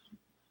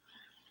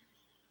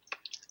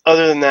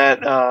than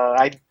that,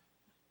 I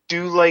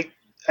do like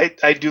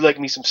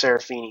me some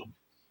Serafini.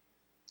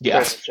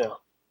 Yeah. Show.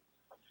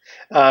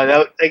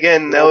 That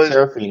was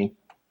Serafini.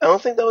 I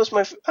don't think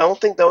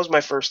that was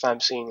my first time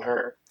seeing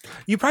her.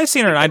 You've probably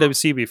seen her in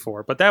IWC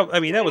before, but that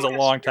was a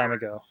long time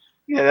ago.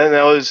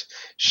 Yeah,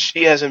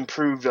 she has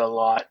improved a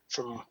lot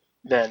from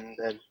then.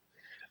 And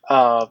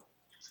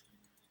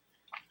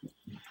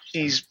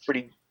she's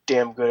pretty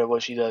damn good at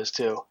what she does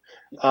too.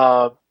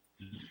 But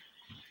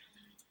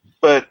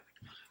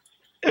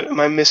am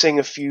I missing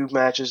a few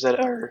matches that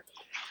are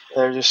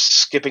just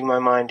skipping my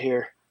mind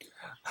here?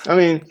 I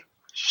mean,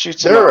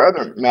 Shoots there are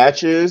other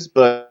matches,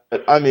 but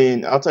I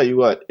mean, I'll tell you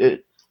what,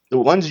 the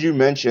ones you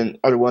mentioned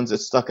are the ones that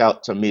stuck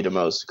out to me the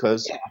most.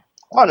 Because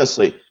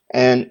honestly,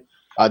 and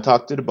I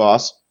talked to the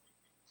boss,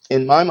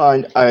 in my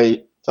mind,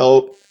 I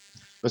felt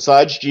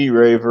besides G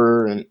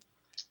Raver and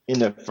in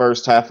the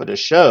first half of the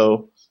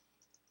show,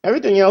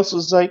 everything else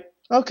was like,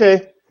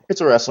 okay,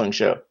 it's a wrestling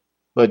show.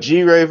 But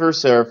G Raver,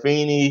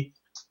 Serafini,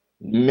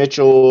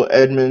 Mitchell,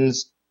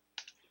 Edmonds,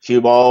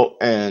 Cue Ball,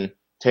 and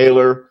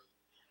Taylor,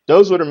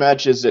 those were the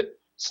matches that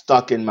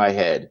stuck in my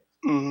head.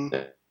 Mm-hmm.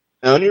 The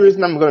only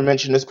reason I'm going to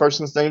mention this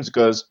person's name is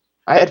because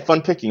I had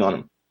fun picking on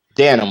him.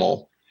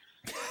 Danimal.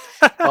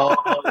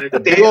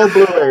 Big old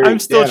blue area, I'm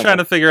still Danimal. trying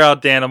to figure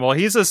out Danimal.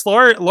 He's this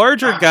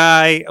larger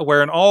guy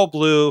wearing all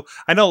blue.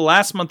 I know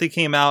last month he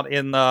came out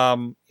in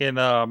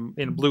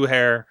blue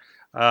hair.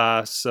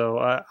 So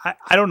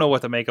I don't know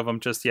what to make of him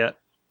just yet.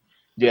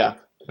 Yeah.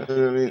 I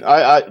mean,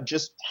 I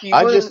just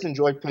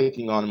enjoy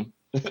picking on him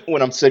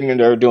when I'm sitting in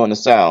there doing the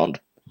sound.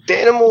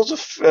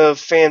 Danimal's a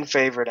fan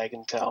favorite, I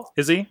can tell.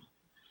 Is he?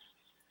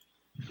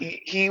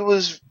 He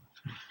was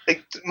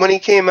like when he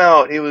came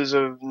out, it was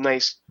a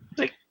nice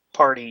like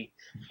party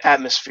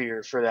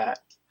atmosphere for that,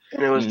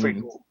 and it was pretty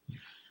cool.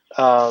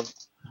 And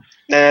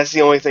that's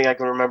the only thing I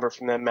can remember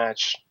from that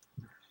match.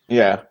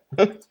 Yeah.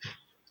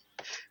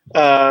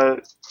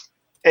 And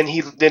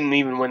he didn't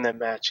even win that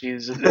match.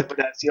 But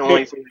that's the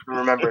only thing I can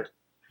remember.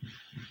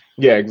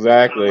 Yeah,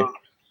 exactly.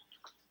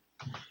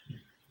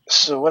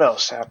 So what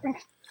else happened?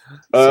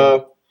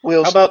 How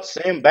about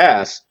Sam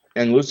Bass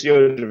and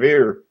Lucio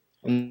DeVere?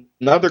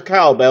 Another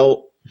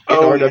cowbell in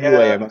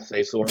RWA, yeah. I must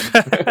say, Soren.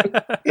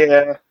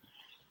 Yeah,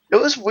 it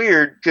was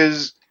weird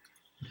because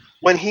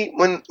when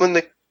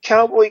the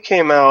Cowboy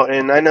came out,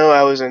 and I know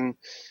I was in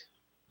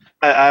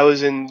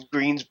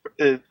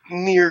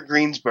near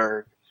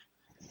Greensburg,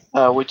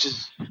 which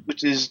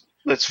is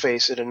let's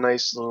face it, a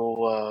nice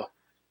little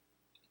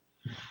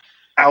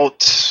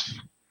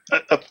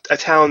a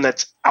town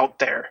that's out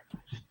there,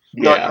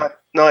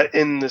 not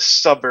in the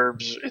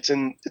suburbs.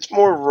 It's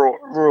more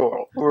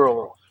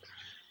rural.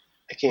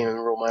 I can't even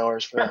roll my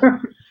R's for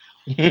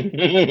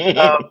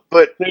that.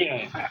 But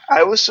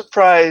I was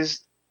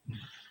surprised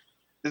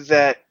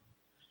that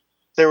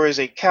there was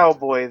a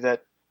cowboy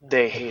that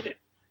they hated.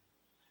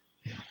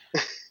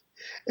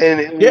 And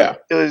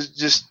it was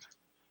just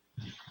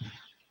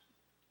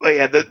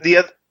the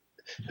other,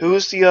 who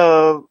was the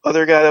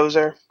other guy that was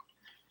there?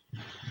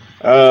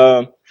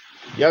 The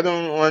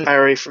other one I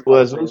already forgot.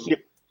 was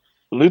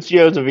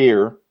Lucio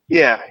DeVere.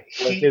 Yeah,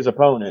 was his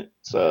opponent.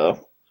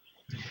 So,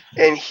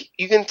 and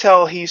you can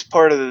tell he's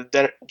part of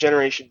the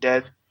Generation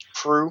Dead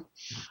crew.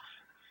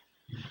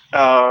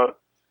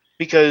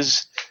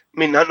 Because I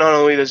mean, not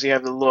only does he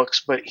have the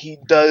looks, but he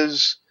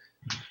does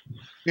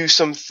do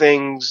some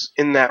things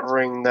in that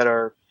ring that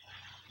are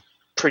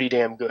pretty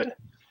damn good.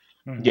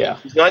 Yeah,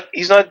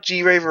 he's not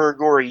G Raver or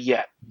Gory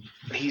yet.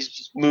 He's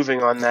just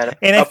moving on that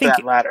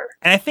that ladder.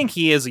 And I think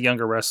he is a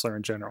younger wrestler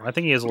in general. I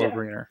think he is a little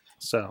greener.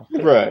 So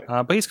right,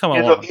 but he's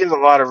coming along. He has a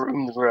lot of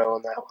room to grow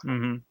on that one.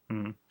 Mm-hmm.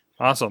 Mm-hmm.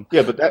 Awesome.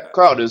 Yeah, but that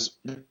crowd is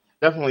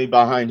definitely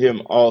behind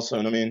him also.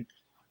 And I mean,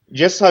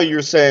 just how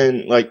you're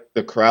saying, like,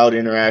 the crowd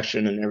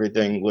interaction and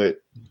everything with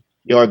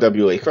the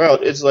RWA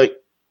crowd, it's like,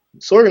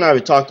 Sorg and I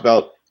have talked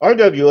about,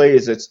 RWA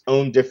is its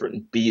own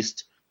different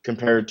beast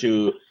compared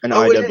to an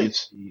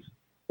IWC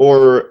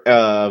or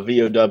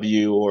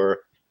VOW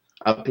or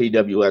a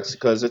PWX,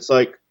 because it's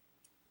like,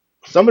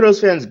 some of those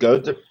fans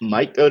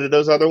might go to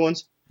those other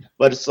ones,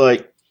 but it's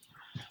like,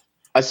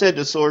 I said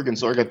to Sorg, and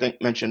Sorg, I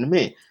think, mentioned to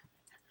me,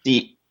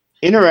 the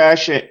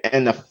interaction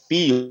and the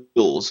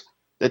feels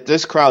that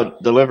this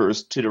crowd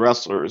delivers to the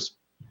wrestlers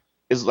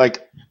is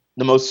like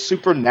the most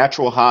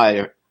supernatural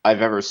high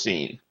I've ever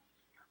seen.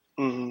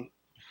 Mm-hmm.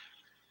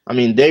 I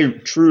mean, they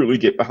truly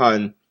get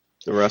behind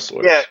the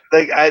wrestlers. Yeah,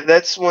 like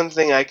that's one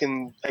thing I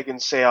can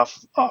say off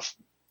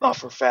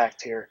for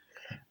fact here.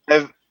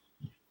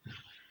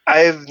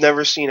 I've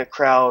never seen a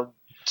crowd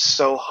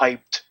so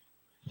hyped,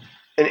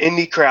 an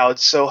indie crowd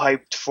so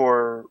hyped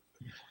for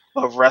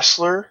a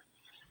wrestler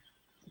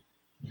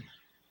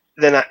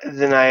than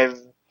I've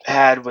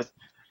had with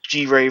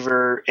G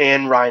Raver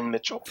and Ryan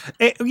Mitchell.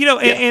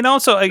 And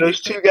also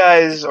Those two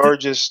guys are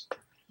just.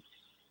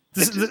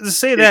 To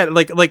say that,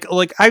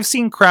 like I've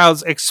seen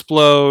crowds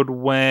explode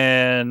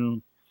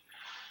when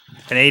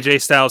an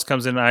AJ Styles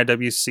comes in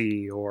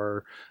IWC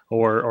or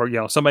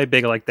somebody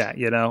big like that,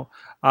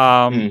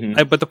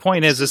 but the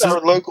point is, this is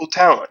local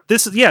talent.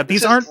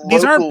 These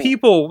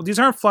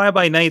aren't fly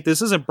by night.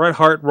 This isn't Bret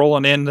Hart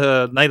rolling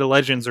into Night of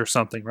Legends or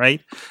something,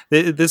 right?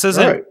 This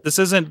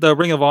isn't the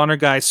Ring of Honor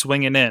guys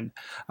swinging in.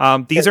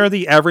 These are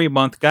the every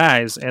month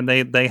guys, and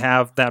they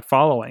have that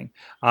following.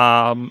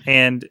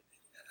 And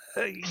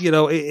I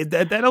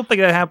don't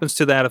think that happens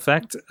to that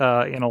effect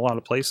in a lot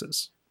of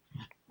places.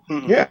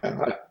 Yeah,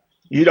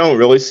 you don't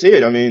really see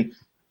it. I mean,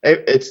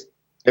 it's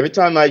every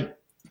time I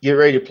get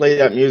ready to play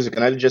that music,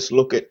 and I just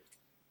look at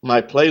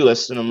my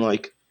playlist, and I'm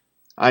like,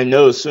 I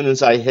know as soon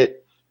as I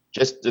hit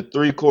just the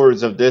 3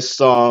 chords of this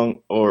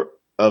song or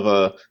of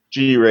a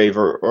G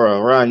Raver or a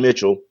Ryan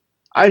Mitchell,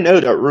 I know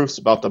that roof's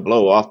about to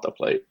blow off the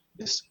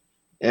playlist,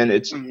 and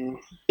it's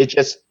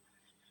just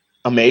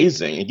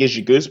amazing. It gives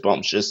you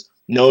goosebumps just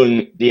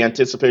knowing the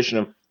anticipation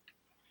of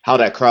how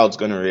that crowd's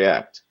going to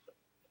react.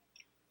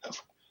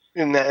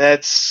 And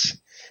that's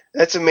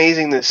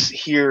amazing to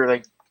hear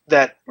like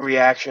that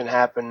reaction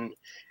happen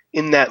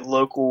in that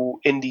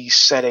local indie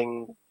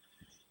setting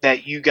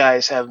that you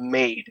guys have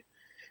made.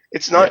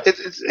 It's not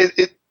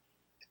it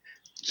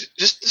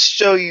just to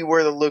show you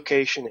where the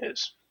location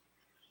is.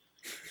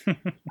 I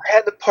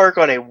had to park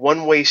on a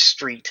one-way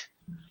street,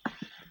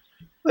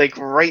 like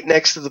right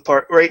next to the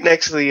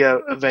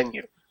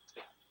venue.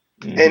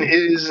 Mm-hmm. And it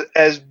is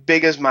as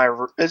big as my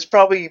room. It's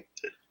probably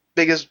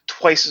big as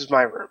twice as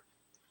my room.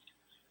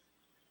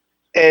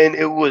 And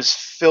it was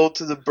filled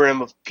to the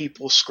brim of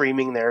people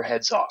screaming their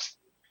heads off.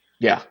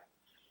 Yeah.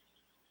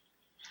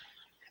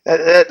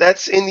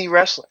 That's indie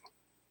wrestling.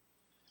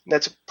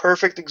 That's a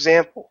perfect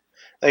example.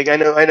 Like I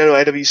know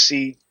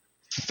IWC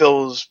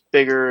fills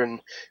bigger and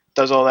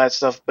does all that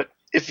stuff, but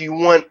if you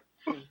want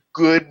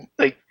good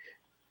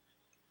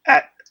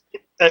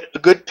a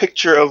good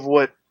picture of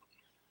what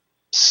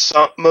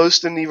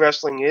most indie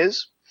wrestling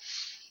is,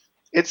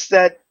 it's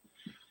that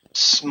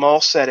small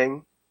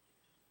setting.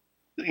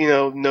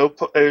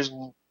 There's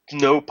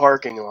no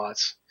parking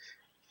lots,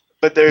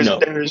 but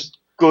there's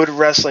good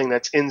wrestling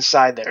that's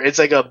inside there. It's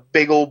like a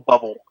big old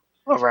bubble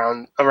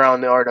around the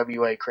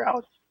RWA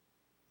crowd,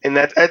 and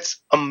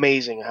that's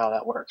amazing how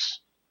that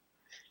works.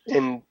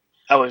 And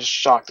I was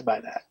shocked by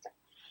that.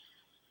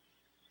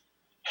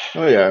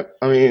 Oh yeah,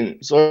 I mean,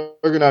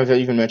 Sorg, I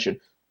even mentioned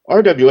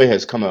RWA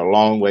has come a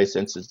long way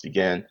since it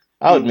began.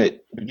 I'll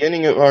admit,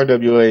 beginning of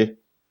RWA,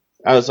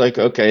 I was like,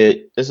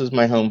 okay, this is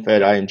my home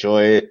fed. I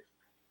enjoy it,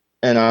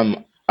 and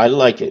I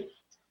like it.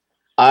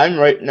 I'm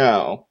right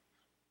now,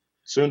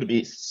 soon to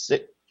be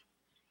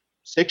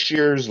 6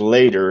 years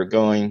later,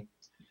 going,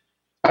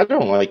 I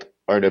don't like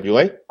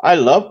RWA. I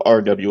love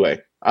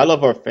RWA. I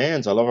love our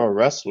fans. I love our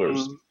wrestlers.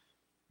 Mm-hmm.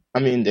 I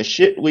mean, the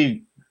shit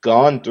we've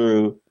gone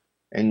through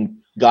and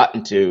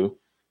gotten to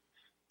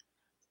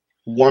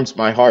warms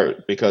my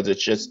heart because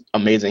it's just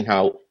amazing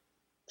how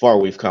far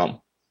we've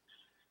come.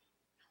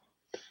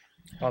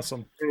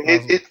 Awesome.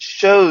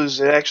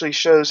 It actually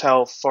shows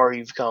how far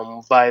you've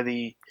come by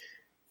the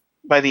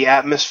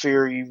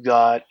atmosphere you've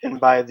got and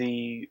by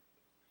the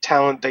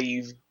talent that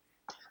you've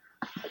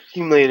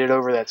accumulated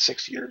over that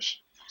 6 years.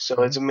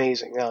 So it's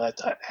amazing how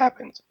that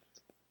happened.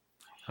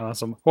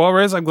 Awesome. Well,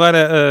 Riz, I'm glad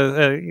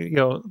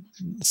to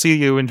see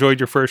you enjoyed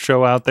your first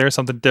show out there.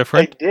 Something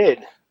different. I did.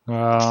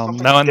 Now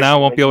I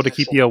won't be able to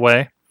keep you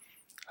away.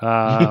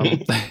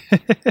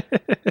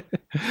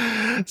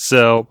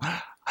 So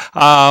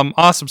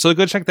awesome. So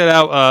go check that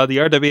out. The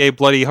RWA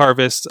Bloody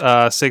Harvest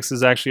 6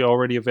 is actually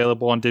already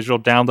available on digital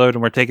download,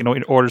 and we're taking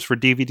orders for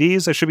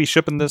DVDs. I should be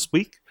shipping this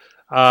week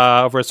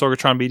over at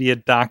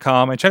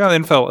sorgatronmedia.com. And check out the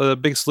info.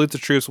 Big salute to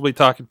Truce we'll be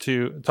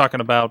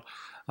talking about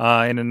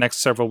in the next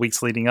several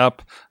weeks leading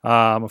up.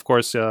 Of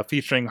course,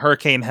 featuring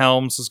Hurricane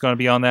Helms is going to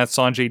be on that.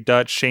 Sanjay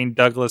Dutt, Shane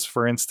Douglas,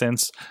 for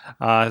instance,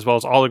 as well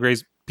as all the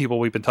great people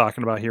we've been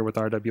talking about here with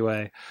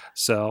RWA.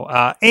 So,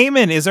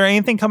 Eamon, is there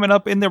anything coming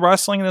up in the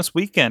wrestling this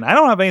weekend? I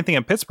don't have anything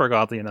in Pittsburgh,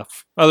 oddly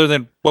enough, other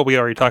than what we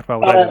already talked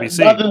about with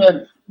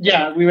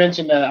IWC. We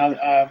mentioned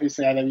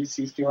obviously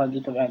IWC's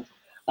 200th event.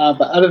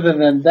 But other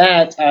than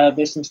that,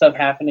 there's some stuff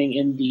happening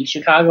in the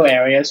Chicago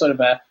area, sort of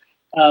a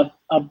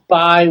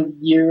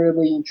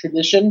bi-yearly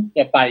tradition.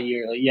 Yeah,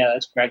 bi-yearly. Yeah,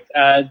 that's correct.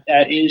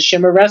 That is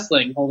Shimmer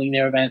Wrestling holding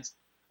their events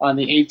on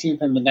the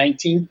 18th and the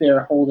 19th.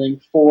 They're holding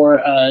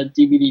 4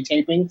 DVD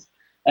tapings.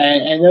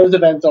 And those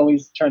events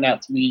always turn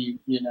out to be,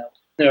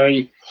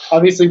 very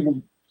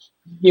obviously,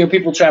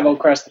 people travel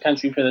across the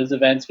country for those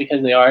events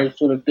because they are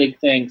sort of big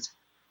things.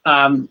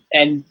 And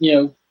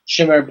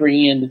Shimmer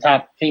bringing in the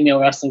top female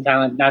wrestling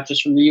talent, not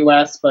just from the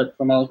U.S. but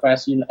from all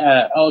across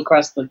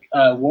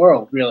the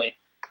world, really.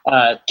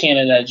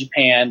 Canada,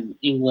 Japan,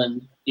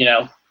 England.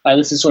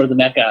 This is sort of the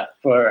mecca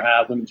for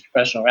women's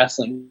professional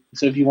wrestling.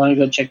 So if you want to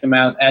go check them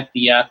out at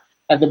the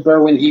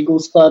Berwyn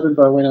Eagles Club in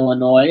Berwyn,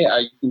 Illinois,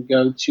 you can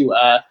go to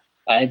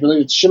I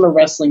believe it's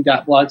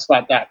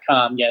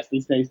shimmerwrestling.blogspot.com. Yes,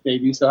 these days they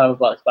do still have a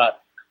blogspot.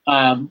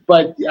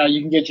 But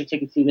you can get your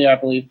tickets through there. I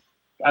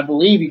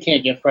believe you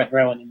can't get front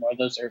row anymore.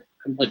 Those are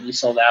completely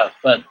sold out.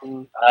 But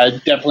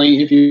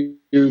definitely, if you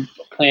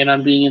plan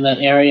on being in that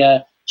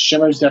area,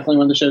 Shimmer is definitely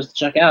one of the shows to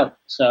check out.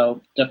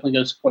 So definitely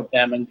go support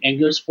them and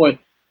go support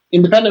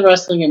independent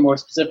wrestling, and more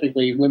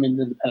specifically, women's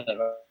independent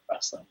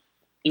wrestling.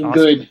 Awesome.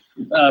 Good,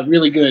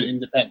 really good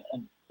independent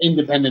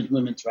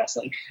women's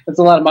wrestling. It's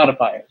a lot of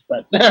modifiers,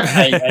 but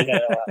I got it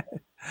a lot.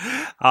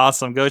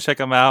 Awesome. Go check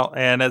them out.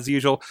 And as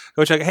usual,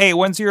 go check. Hey,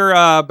 when's your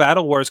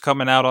Battle Wars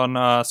coming out on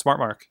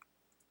SmartMark?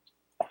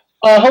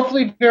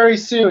 Hopefully very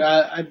soon.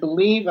 I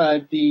believe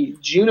the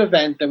June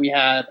event that we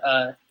had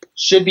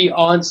should be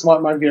on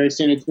SmartMark very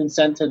soon. It's been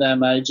sent to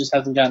them. It just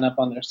hasn't gotten up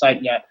on their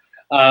site yet.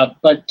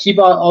 But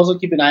also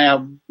keep an eye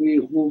out. We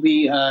will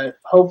be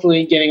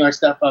hopefully getting our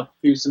stuff up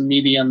through some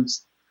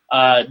mediums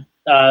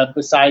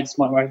besides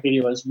SmartMark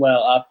Video as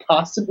well.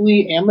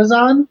 Possibly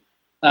Amazon.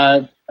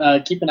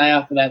 Keep an eye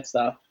out for that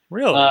stuff.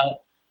 Really?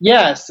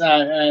 Yes.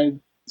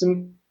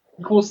 Some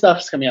cool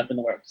stuff's coming up in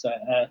the works.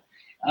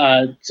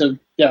 So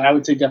yeah, I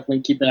would say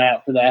definitely keep an eye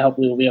out for that.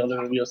 Hopefully we'll be able to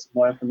reveal some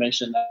more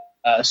information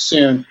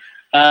soon.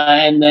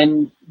 And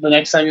then the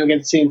next time you'll get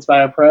to see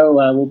Inspire Pro,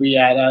 we'll be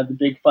at the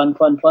big Fun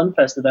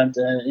Fest event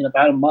in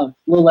about a month,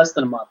 a little less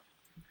than a month,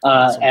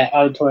 at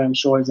Auditorium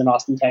Shores in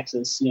Austin,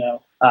 Texas.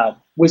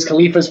 Wiz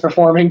Khalifa's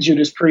performing,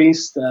 Judas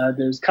Priest.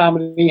 There's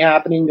comedy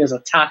happening. There's a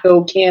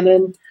taco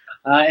cannon,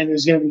 and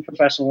there's going to be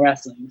professional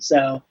wrestling.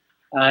 So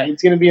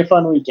it's going to be a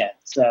fun weekend.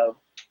 So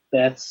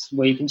that's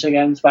where you can check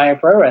out Inspire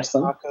Pro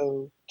Wrestling.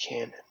 Taco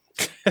cannon.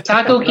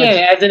 Taco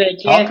cannon, as in a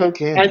Taco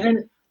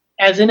cannon.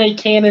 As in a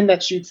cannon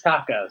that shoots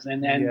tacos,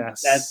 and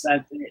Yes. that's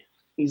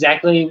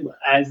exactly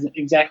as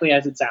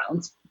it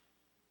sounds.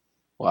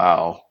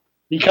 Wow.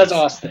 Because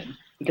Austin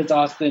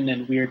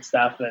and weird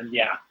stuff, and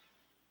yeah.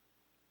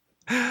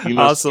 You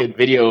must Awesome. get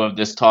video of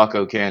this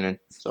taco cannon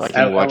so I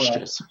can watch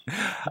this.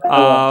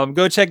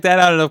 Go check that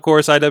out. And of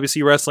course,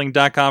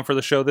 IWCWrestling.com for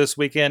the show this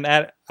weekend.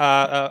 At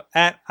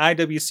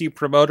IWC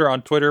Promoter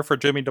on Twitter for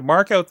Jimmy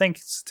DeMarco.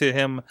 Thanks to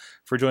him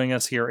for joining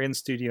us here in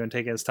studio and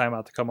taking his time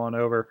out to come on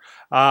over.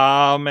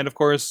 And of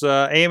course,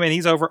 Eamon,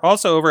 he's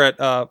also over at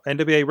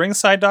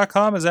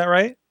NWARingside.com. Is that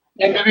right?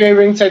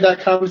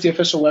 NWARingside.com is the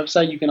official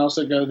website. You can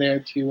also go there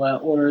to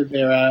order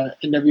their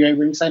NWA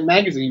Ringside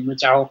magazine,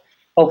 which I'll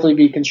hopefully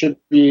be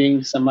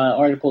contributing some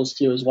articles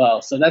to as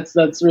well. So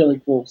that's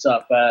really cool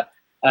stuff. I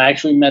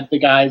actually met the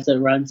guys that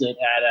runs it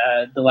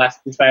at the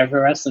last Inspire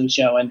Pro Wrestling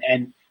show,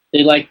 and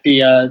they like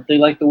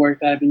the work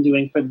that I've been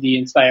doing for the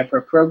Inspire Pro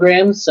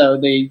program, so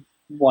they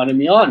wanted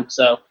me on.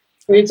 So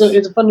it's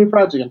a fun new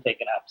project I'm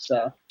taking up.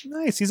 So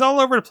Nice. He's all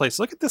over the place.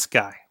 Look at this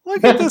guy.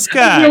 Look at this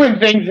guy. doing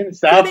things and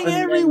stuff. Getting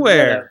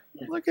everywhere.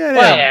 Look at him.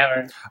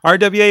 Whatever.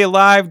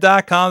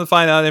 RWALive.com to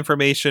find out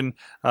information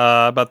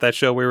about that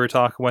show we were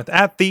talking with.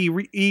 At the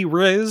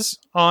eRiz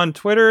on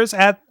Twitters.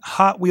 At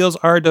Hot Wheels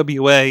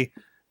RWA.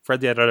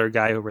 Fred, that other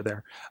guy over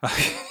there.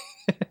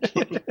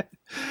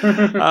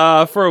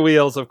 For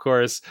Wheels, of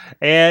course.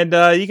 And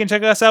you can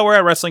check us out. We're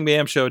at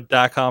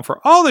WrestlingMayhemShow.com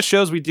for all the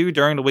shows we do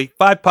during the week.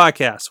 5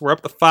 podcasts. We're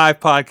up to 5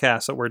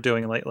 podcasts that we're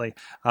doing lately.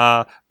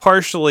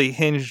 Partially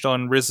hinged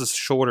on Riz's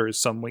shoulders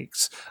some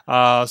weeks.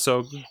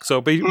 So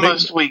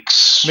Most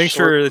weeks. make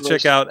sure to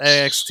check out Most-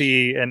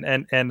 NXT and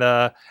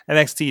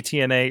NXT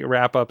TNA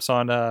wrap-ups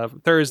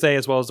on Thursday,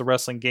 as well as the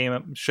Wrestling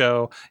Game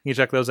Show. You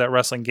can check those at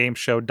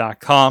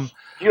WrestlingGameShow.com.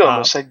 You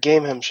almost said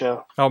Game Him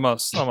Show.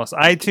 Almost.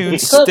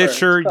 iTunes, Clever,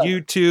 Stitcher, clever.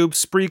 YouTube,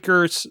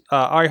 Spreaker,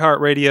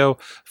 iHeartRadio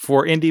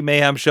for Indie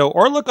Mayhem Show,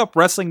 or look up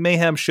Wrestling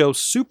Mayhem Show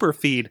Super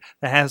Feed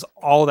that has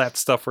all that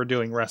stuff we're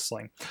doing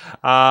wrestling.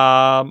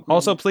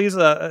 Also, please,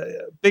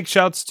 big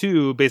shouts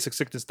to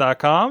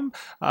BasicSickness.com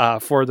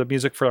for the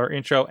music for our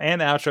intro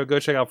and outro. Go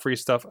check out free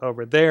stuff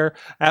over there.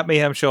 At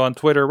Mayhem Show on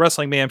Twitter,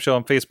 Wrestling Mayhem Show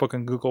on Facebook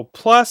and Google+.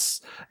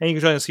 And you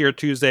can join us here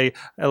Tuesday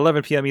at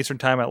 11 p.m. Eastern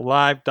Time at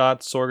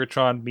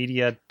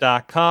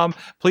live.sorgatronmedia.com.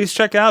 Please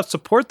check out,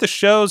 support the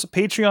shows,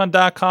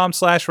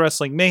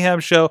 patreon.com/Wrestling Mayhem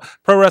Show,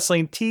 Pro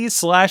Wrestling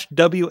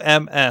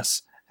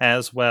T/WMS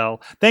as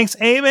well. Thanks,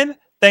 Eamon.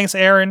 Thanks,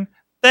 Aaron.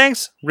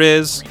 Thanks,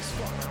 Riz.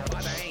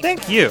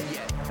 Thank you.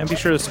 And be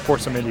sure to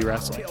support some indie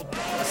wrestling.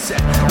 Never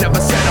said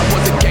I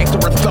was a gangster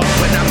or thug,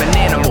 but I'm an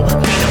animal.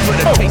 Feeding for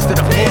the taste of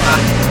the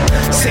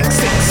blood. Sick,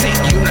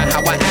 you know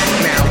how I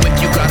act now. If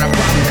you got a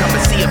problem, come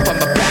and see if I'm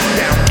a back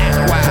down.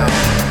 Act wild.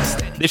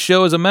 This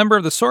show is a member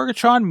of the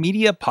Sorgatron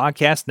Media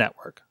Podcast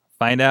Network.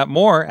 Find out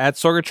more at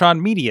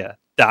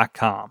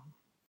sorgatronmedia.com.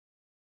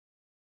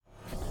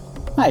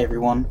 Hi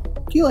everyone.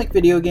 Do you like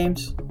video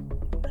games?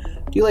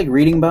 Do you like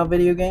reading about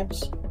video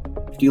games?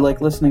 Do you like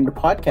listening to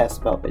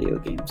podcasts about video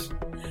games?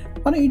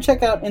 Why don't you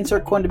check out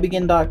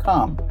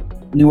InsertCoinToBegin.com?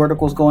 new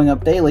articles going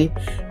up daily,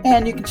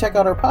 and you can check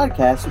out our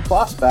podcast,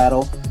 Boss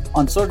Battle,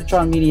 on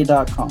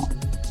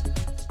SorgatronMedia.com.